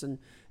adjustments, and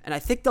I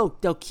think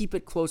they'll keep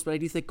it close, but I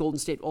do think Golden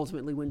State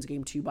ultimately wins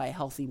Game 2 by a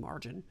healthy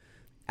margin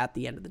at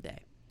the end of the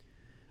day.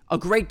 A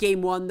great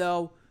Game 1,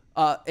 though.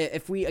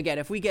 If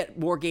we get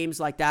more games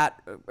like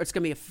that, it's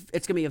gonna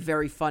be a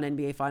very fun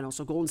NBA final.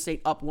 So Golden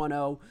State up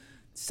 1-0.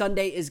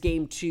 Sunday is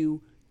Game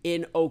 2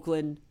 in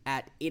Oakland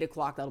at 8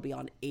 o'clock. That'll be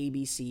on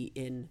ABC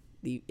in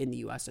the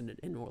U.S. and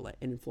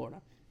in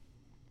Florida.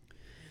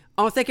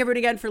 I want to thank everyone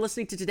again for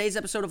listening to today's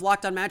episode of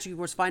Locked On Magic. Of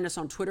course, find us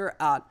on Twitter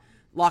at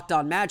Locked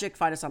On Magic.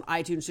 Find us on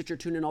iTunes, Stitcher,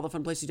 TuneIn, all the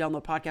fun places to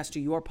download podcasts to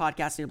your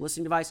podcast-enabled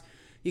listening device.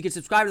 You can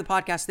subscribe to the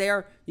podcast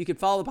there. You can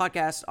follow the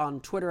podcast on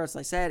Twitter, as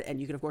I said,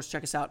 and you can, of course,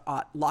 check us out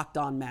at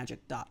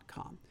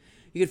LockedOnMagic.com.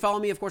 You can follow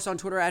me, of course, on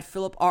Twitter at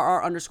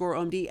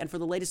PhilipRR_OMD. And for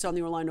the latest on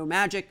the Orlando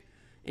Magic,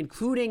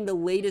 including the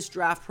latest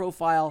draft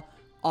profile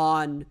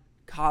on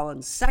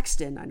Colin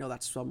Sexton, I know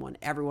that's someone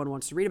everyone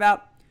wants to read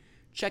about,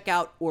 check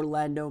out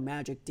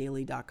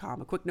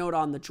OrlandoMagicDaily.com. A quick note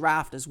on the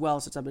draft as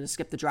well, since I'm going to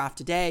skip the draft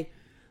today.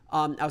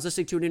 I was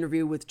listening to an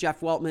interview with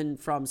Jeff Weltman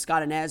from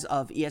Scott Inez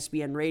of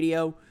ESPN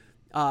Radio.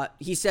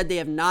 He said they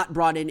have not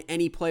brought in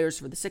any players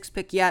for the 6th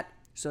pick yet,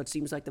 so it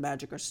seems like the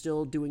Magic are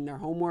still doing their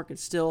homework and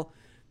still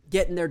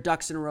getting their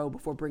ducks in a row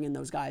before bringing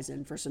those guys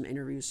in for some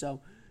interviews.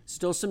 So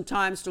still some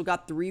time, still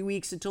got 3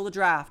 weeks until the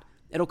draft.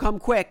 It'll come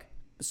quick,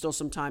 but still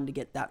some time to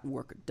get that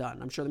work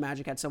done. I'm sure the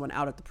Magic had someone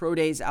out at the Pro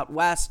Days out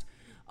west,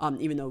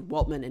 even though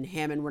Weltman and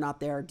Hammond were not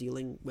there,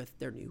 dealing with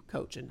their new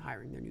coach and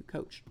hiring their new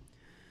coach.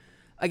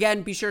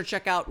 Again, be sure to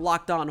check out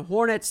Locked On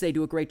Hornets. They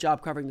do a great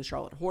job covering the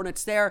Charlotte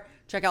Hornets there.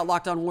 Check out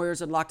Locked On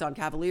Warriors and Locked On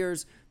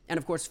Cavaliers. And,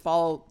 of course,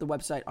 follow the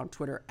website on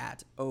Twitter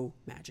at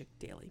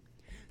OMagicDaily.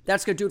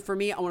 That's going to do it for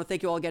me. I want to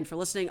thank you all again for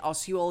listening. I'll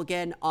see you all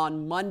again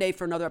on Monday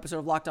for another episode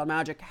of Locked On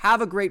Magic.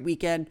 Have a great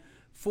weekend.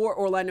 For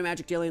Orlando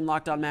Magic Daily and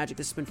Locked On Magic,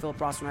 this has been Philip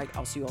Rossman-Reich.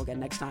 I'll see you all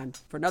again next time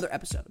for another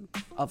episode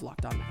of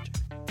Locked On Magic.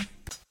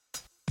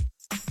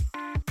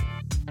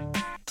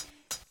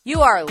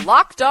 You are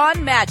Locked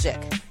On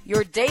Magic,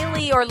 your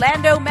daily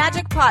Orlando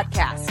Magic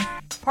podcast,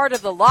 part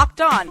of the Locked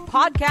On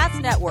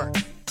Podcast Network,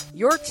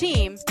 your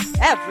team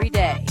every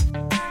day.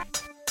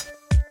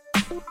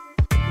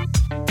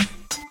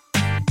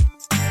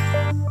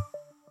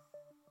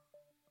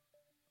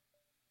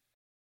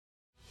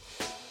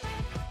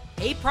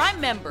 Hey, Prime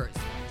members,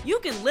 you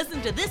can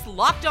listen to this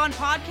Locked On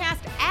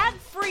podcast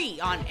ad-free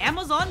on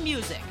Amazon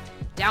Music.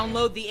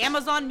 Download the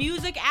Amazon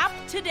Music app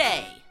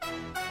today.